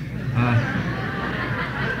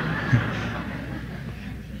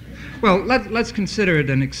 Well, let's consider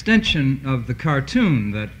it an extension of the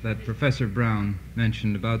cartoon that Professor Brown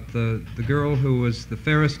mentioned about the girl who was the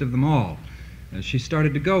fairest of them all. She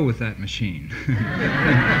started to go with that machine.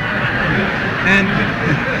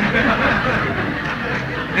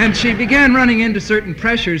 And she began running into certain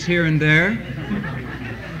pressures here and there.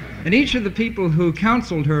 And each of the people who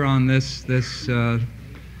counseled her on this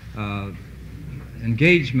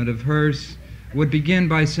engagement of hers would begin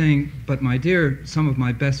by saying, "But my dear, some of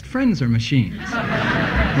my best friends are machines."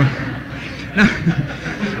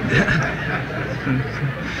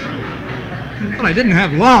 Well, I didn't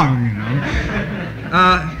have long, you know.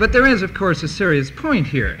 But there is, of course, a serious point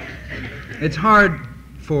here. It's hard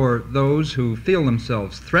for those who feel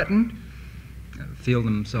themselves threatened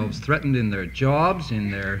in their jobs,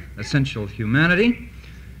 in their essential humanity,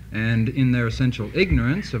 and in their essential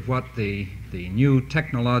ignorance of what the new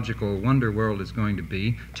technological wonder world is going to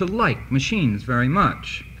be, to like machines very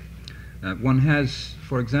much. One has,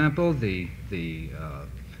 for example, the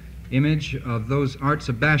image of those Arts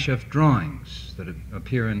of Basheff drawings that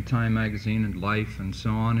appear in Time magazine and Life and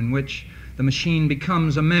so on, in which the machine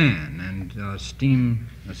becomes a man, and a steam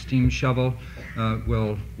shovel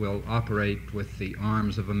will operate with the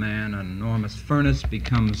arms of a man. An enormous furnace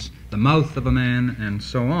becomes the mouth of a man, and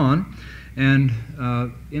so on. And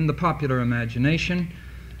in the popular imagination,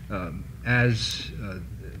 as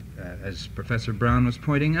Professor Brown was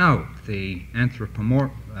pointing out, the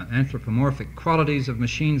anthropomorphic qualities of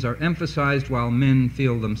machines are emphasized while men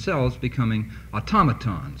feel themselves becoming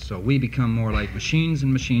automatons. So we become more like machines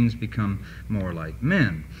and machines become more like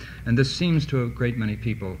men. And this seems to a great many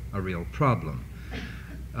people a real problem.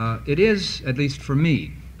 It is, at least for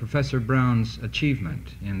me, Professor Brown's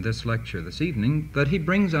achievement in this lecture this evening that he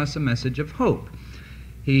brings us a message of hope.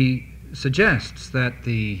 He suggests that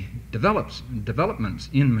the developments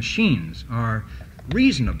in machines are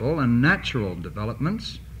reasonable and natural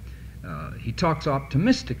developments. He talks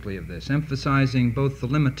optimistically of this, emphasizing both the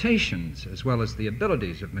limitations as well as the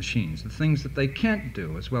abilities of machines, the things that they can't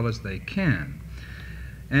do as well as they can,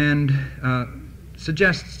 and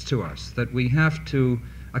suggests to us that we have to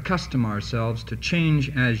accustom ourselves to change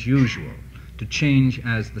as usual, to change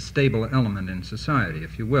as the stable element in society,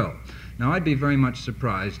 if you will. Now, I'd be very much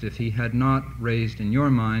surprised if he had not raised in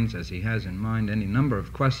your minds, as he has in mind, any number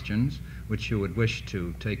of questions which you would wish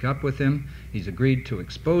to take up with him. He's agreed to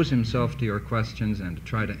expose himself to your questions and to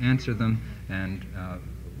try to answer them, and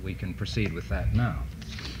we can proceed with that now.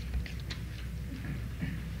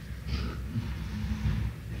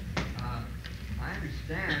 I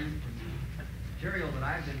understand from the material that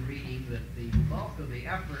I've been reading that the bulk of the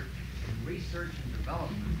effort in research and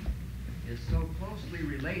development is so closely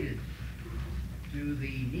related to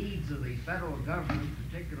the needs of the federal government,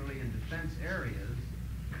 particularly in defense areas,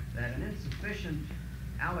 that an insufficient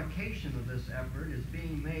allocation of this effort is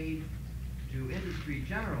being made to industry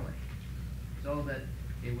generally, so that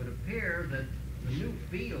it would appear that the new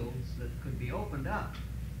fields that could be opened up,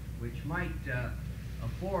 which might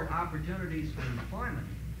afford opportunities for employment,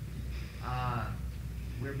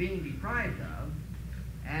 we're being deprived of,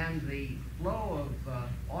 and the flow of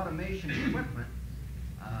automation equipment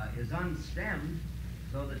is unstemmed,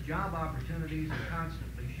 so that job opportunities are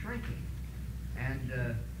constantly shrinking, and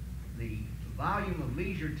the volume of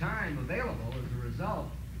leisure time available as a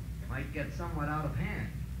result might get somewhat out of hand.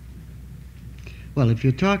 Well, if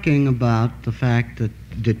you're talking about the fact that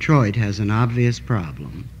Detroit has an obvious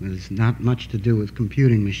problem, there's not much to do with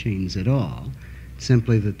computing machines at all. It's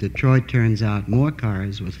simply that Detroit turns out more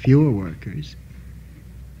cars with fewer workers,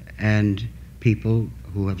 and people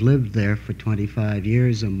who have lived there for 25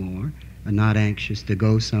 years or more are not anxious to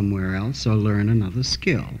go somewhere else or learn another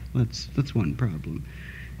skill. That's one problem.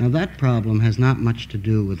 Now, that problem has not much to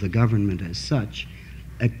do with the government as such,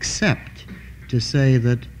 except to say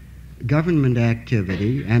that government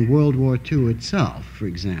activity and World War II itself, for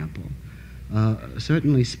example,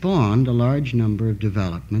 certainly spawned a large number of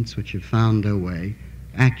developments which have found their way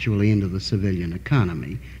actually into the civilian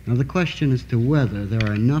economy. Now, the question as to whether there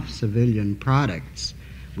are enough civilian products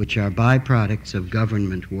which are byproducts of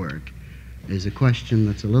government work is a question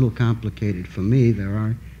that's a little complicated for me. There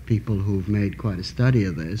are people who've made quite a study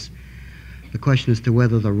of this. The question as to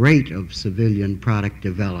whether the rate of civilian product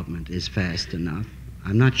development is fast enough.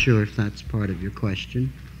 I'm not sure if that's part of your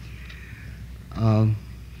question.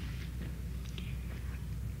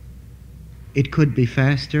 It could be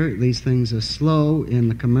faster. These things are slow in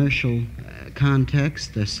the commercial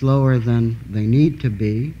context. They're slower than they need to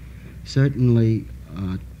be. Certainly,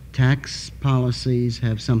 tax policies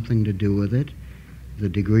have something to do with it. The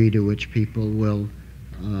degree to which people will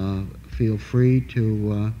feel free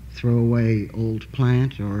to throw away old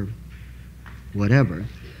plant or whatever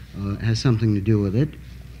has something to do with it.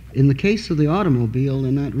 In the case of the automobile,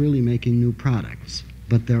 they're not really making new products,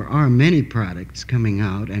 but there are many products coming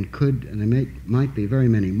out, and there might be very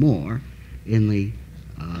many more in the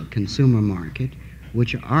consumer market,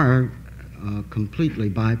 which are completely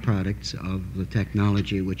byproducts of the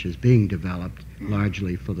technology which is being developed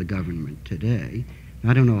largely for the government today.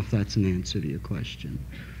 I don't know if that's an answer to your question.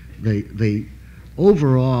 The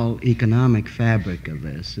overall economic fabric of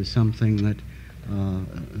this is something that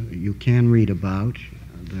you can read about.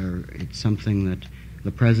 It's something that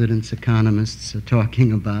the president's economists are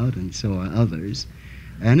talking about, and so are others.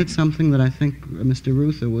 And it's something that I think Mr.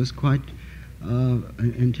 Ruther was quite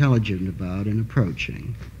intelligent about in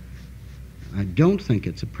approaching. I don't think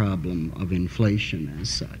it's a problem of inflation as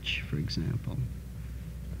such, for example.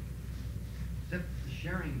 Except the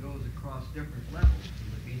sharing goes across different levels.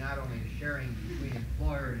 It would be not only a sharing between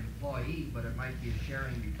employer and employee, but it might be a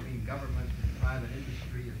sharing between government and private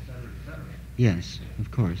industry, et cetera, et cetera. Yes,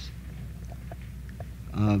 of course.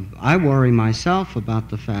 I worry myself about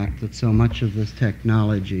the fact that so much of this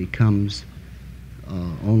technology comes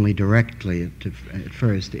only directly at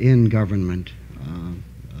first in government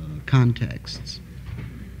contexts.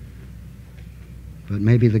 But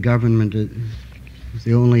maybe the government is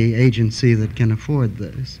the only agency that can afford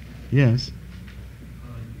this. Yes? Do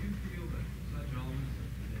you feel that such elements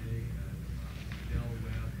of today as Dell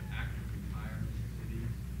Web, active retirement cities,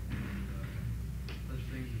 and such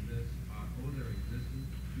things as this owe their existence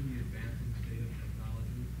to the advancing state of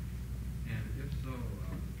technology? And if so,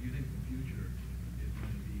 do you think the future is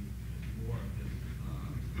going to be more of this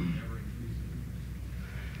ever-increasing?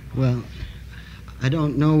 Well, I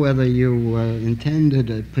don't know whether you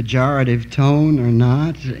intended a pejorative tone or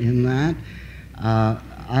not in that.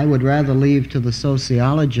 I would rather leave to the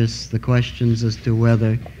sociologists the questions as to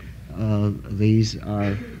whether these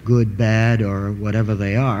are good, bad, or whatever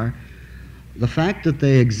they are. The fact that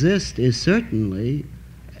they exist is certainly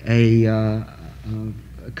a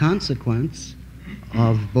consequence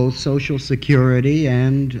of both social security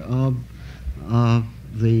and of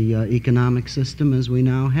the economic system as we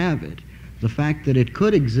now have it. The fact that it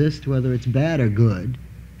could exist, whether it's bad or good,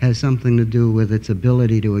 has something to do with its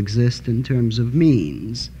ability to exist in terms of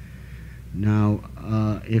means. Now,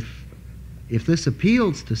 if this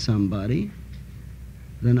appeals to somebody,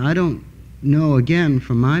 then I don't know, again,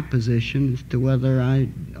 from my position, as to whether I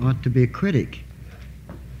ought to be a critic.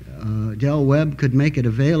 Dell Web could make it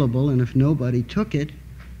available, and if nobody took it,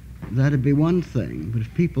 that'd be one thing. But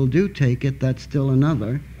if people do take it, that's still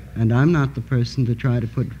another, and I'm not the person to try to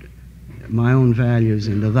put my own values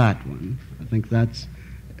into that one. I think that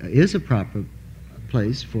is a proper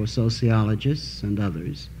place for sociologists and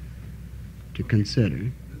others to consider.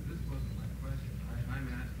 This wasn't my question.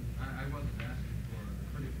 I wasn't asking for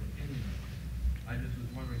a critical opinion. I just was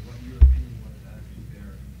wondering what your opinion was as to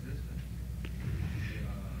their existence.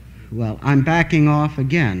 Well, I'm backing off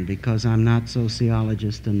again because I'm not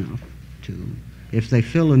sociologist enough to. If they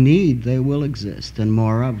fill a need, they will exist, and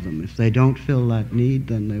more of them. If they don't fill that need,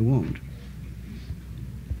 then they won't.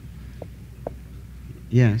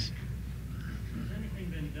 Yes? Has anything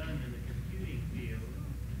been done in the computing field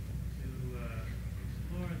to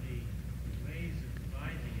explore the ways of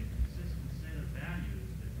devising a consistent set of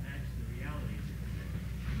values that match the realities of today?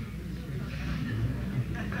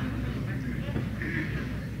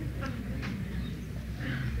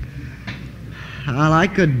 Well, I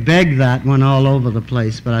could beg that one all over the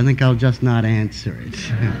place, but I think I'll just not answer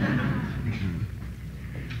it.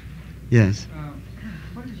 Yes?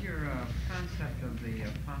 What is your concept of the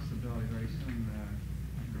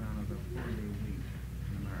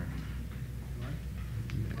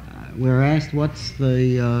we're asked what's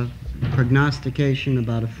the prognostication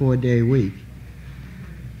about a 4-day week.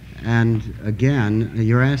 And again,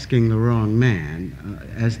 you're asking the wrong man.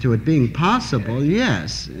 As to it being possible,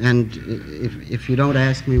 yes. And if you don't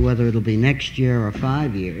ask me whether it'll be next year or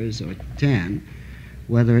 5 years or 10,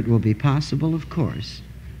 whether it will be possible, of course,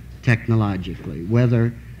 technologically.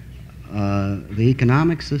 Whether the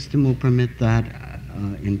economic system will permit that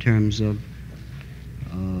in terms of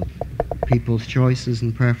people's choices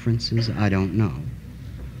and preferences, I don't know.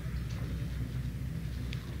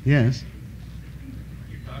 Yes?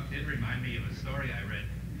 Your talk did remind me of a story I read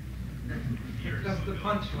years Just the ago.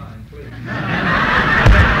 punchline, please.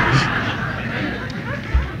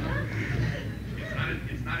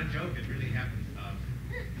 It's not a joke. It really happened.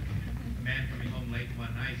 A man coming home late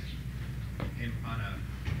one night came upon a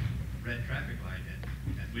red traffic light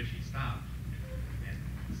at which he stopped, and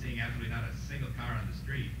seeing absolutely not a single car on the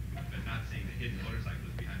street, but not seeing the hidden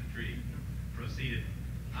motorcyclist behind the tree, proceeded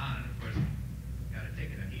on, and of course got a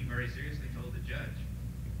ticket. And he very seriously told the judge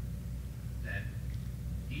that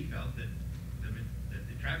he felt that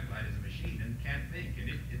the traffic light is a machine and can't think, and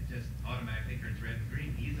it just automatically turns red and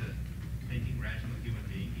green. He's a thinking, rational human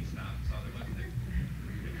being. He stopped, saw there wasn't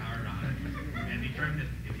the car on it, and determined that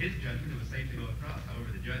in his judgment it was safe to go across.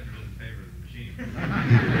 However, the judge ruled in favor of the machine.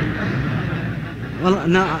 Well,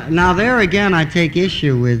 now there again I take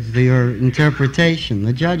issue with your interpretation.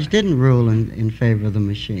 The judge didn't rule in favor of the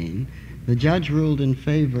machine. The judge ruled in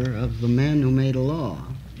favor of the men who made a law.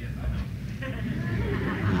 Yes,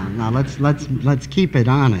 I know. Now let's keep it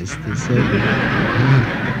honest. You see.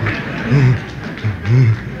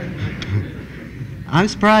 I'm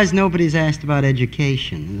surprised nobody's asked about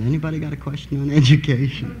education. Has anybody got a question on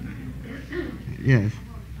education? Yes.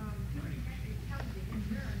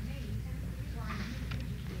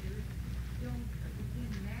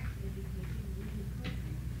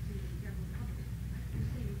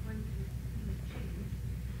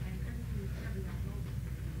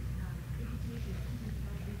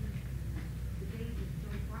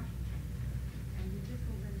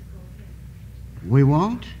 We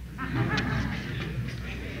won't?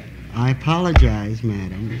 I apologize,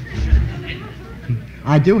 madam.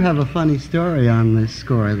 I do have a funny story on this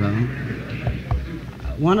score, though.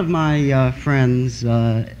 One of my friends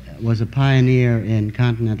was a pioneer in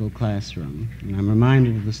Continental Classroom, and I'm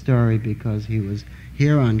reminded of the story because he was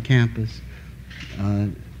here on campus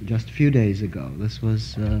just a few days ago. This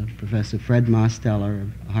was Professor Fred Marsteller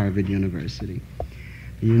of Harvard University.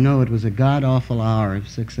 You know, it was a god-awful hour of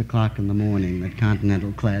 6 o'clock in the morning that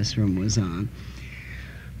Continental Classroom was on.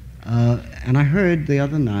 And I heard the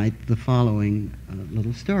other night the following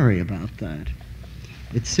little story about that.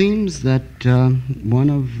 It seems that the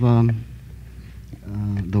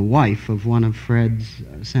wife of one of Fred's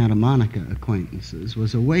Santa Monica acquaintances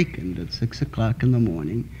was awakened at 6 o'clock in the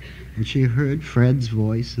morning, and she heard Fred's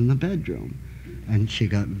voice in the bedroom. And she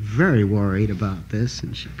got very worried about this,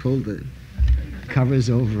 and she pulled the covers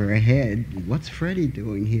over her head. What's Freddie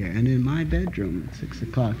doing here? And in my bedroom at 6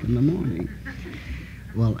 o'clock in the morning.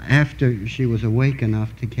 Well, after she was awake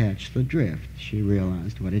enough to catch the drift, she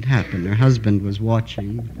realized what had happened. Her husband was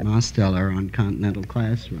watching Marsteller on Continental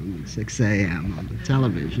Classroom at 6 a.m. on the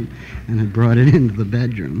television and had brought it into the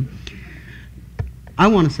bedroom. I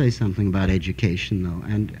want to say something about education, though,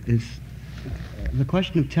 and it's the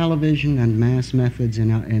question of television and mass methods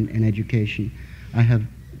in education. I have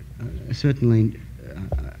certainly,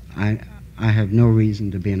 I have no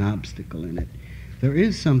reason to be an obstacle in it. There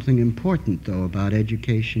is something important, though, about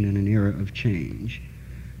education in an era of change.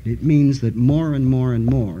 It means that more and more and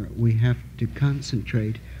more we have to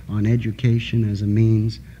concentrate on education as a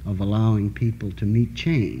means of allowing people to meet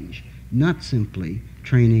change, not simply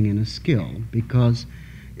training in a skill. Because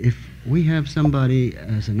if we have somebody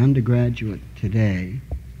as an undergraduate today,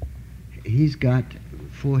 he's got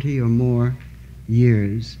 40 or more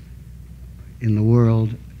years in the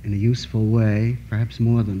world in a useful way, perhaps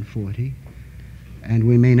more than 40, and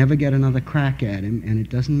we may never get another crack at him, and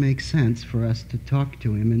it doesn't make sense for us to talk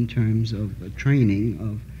to him in terms of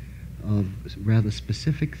training of rather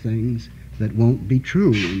specific things that won't be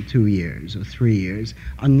true in 2 years or 3 years,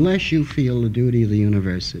 unless you feel the duty of the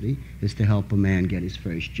university is to help a man get his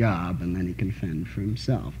first job and then he can fend for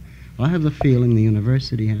himself. Well, I have the feeling the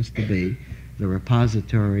university has to be the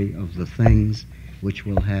repository of the things which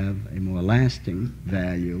will have a more lasting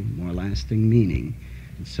value, more lasting meaning.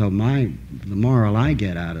 And so the moral I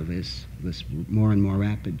get out of this more and more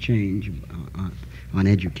rapid change on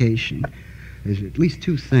education is at least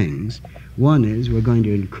two things. One is we're going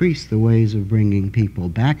to increase the ways of bringing people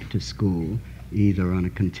back to school, either on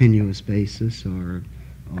a continuous basis or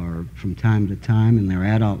or from time to time in their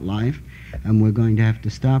adult life, and we're going to have to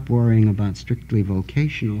stop worrying about strictly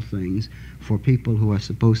vocational things for people who are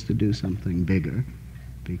supposed to do something bigger,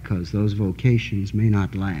 because those vocations may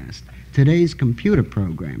not last. Today's computer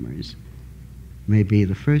programmers may be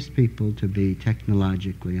the first people to be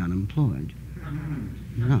technologically unemployed.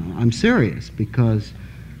 No, I'm serious, because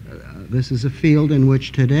this is a field in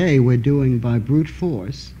which today we're doing by brute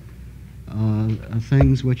force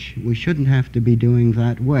things which we shouldn't have to be doing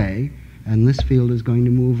that way, and this field is going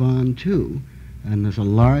to move on too. And there's a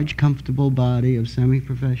large, comfortable body of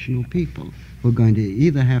semi-professional people who are going to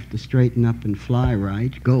either have to straighten up and fly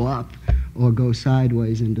right, go up, or go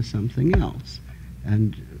sideways into something else.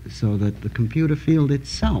 And so that the computer field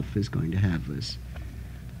itself is going to have this.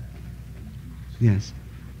 Yes?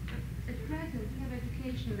 At present, we have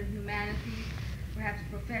education in the humanities, perhaps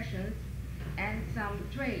professions, and some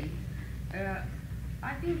trades.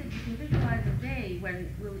 I think that you can visualize a day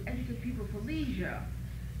when we'll educate people for leisure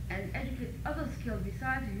and educate other skills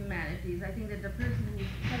besides the humanities. I think that the person who is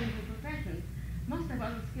studying for professions must have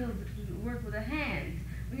other skills to work with their hands.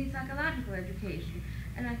 We need psychological education.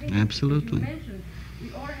 And I think Absolutely. As you mentioned,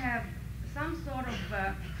 we ought to have some sort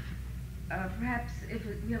of, perhaps if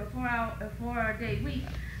we have a 4-hour day week,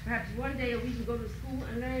 perhaps one day a week we go to school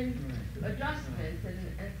and learn adjustments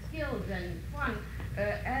and skills and fun.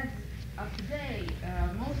 As of today,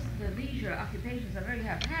 most leisure occupations are very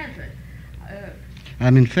haphazard.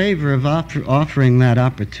 I'm in favor of offering that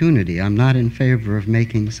opportunity. I'm not in favor of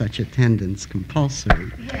making such attendance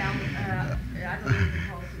compulsory. Yeah, I don't mean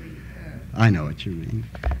compulsory. I know what you mean.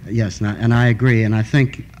 Yes, and I agree. And I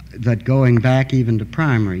think that going back even to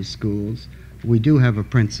primary schools, we do have a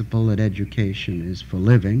principle that education is for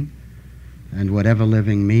living, and whatever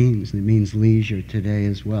living means, it means leisure today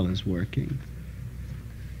as well as working.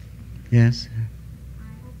 Yes? I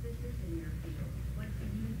hope this is in your field. What do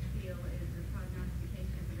you feel is the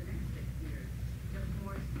prognostication for the next 6 years? Just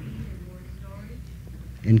more speed and more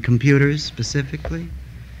storage? In computers specifically?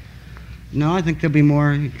 No, I think there'll be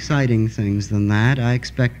more exciting things than that. I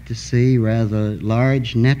expect to see rather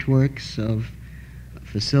large networks of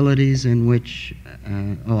facilities in which,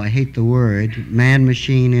 I hate the word,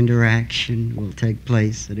 man-machine interaction will take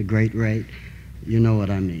place at a great rate. You know what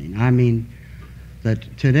I mean. I mean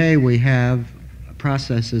that today we have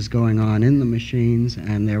processes going on in the machines,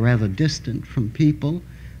 and they're rather distant from people,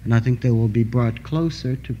 and I think they will be brought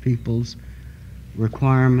closer to people's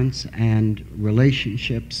requirements and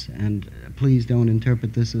relationships. And please don't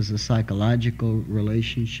interpret this as a psychological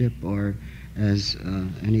relationship or as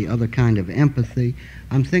any other kind of empathy.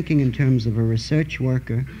 I'm thinking in terms of a research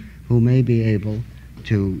worker who may be able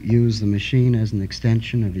to use the machine as an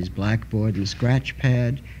extension of his blackboard and scratch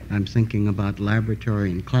pad. I'm thinking about laboratory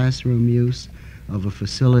and classroom use of a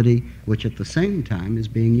facility which at the same time is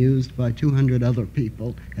being used by 200 other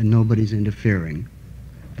people and nobody's interfering.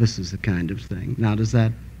 This is the kind of thing. Now, does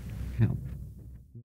that help?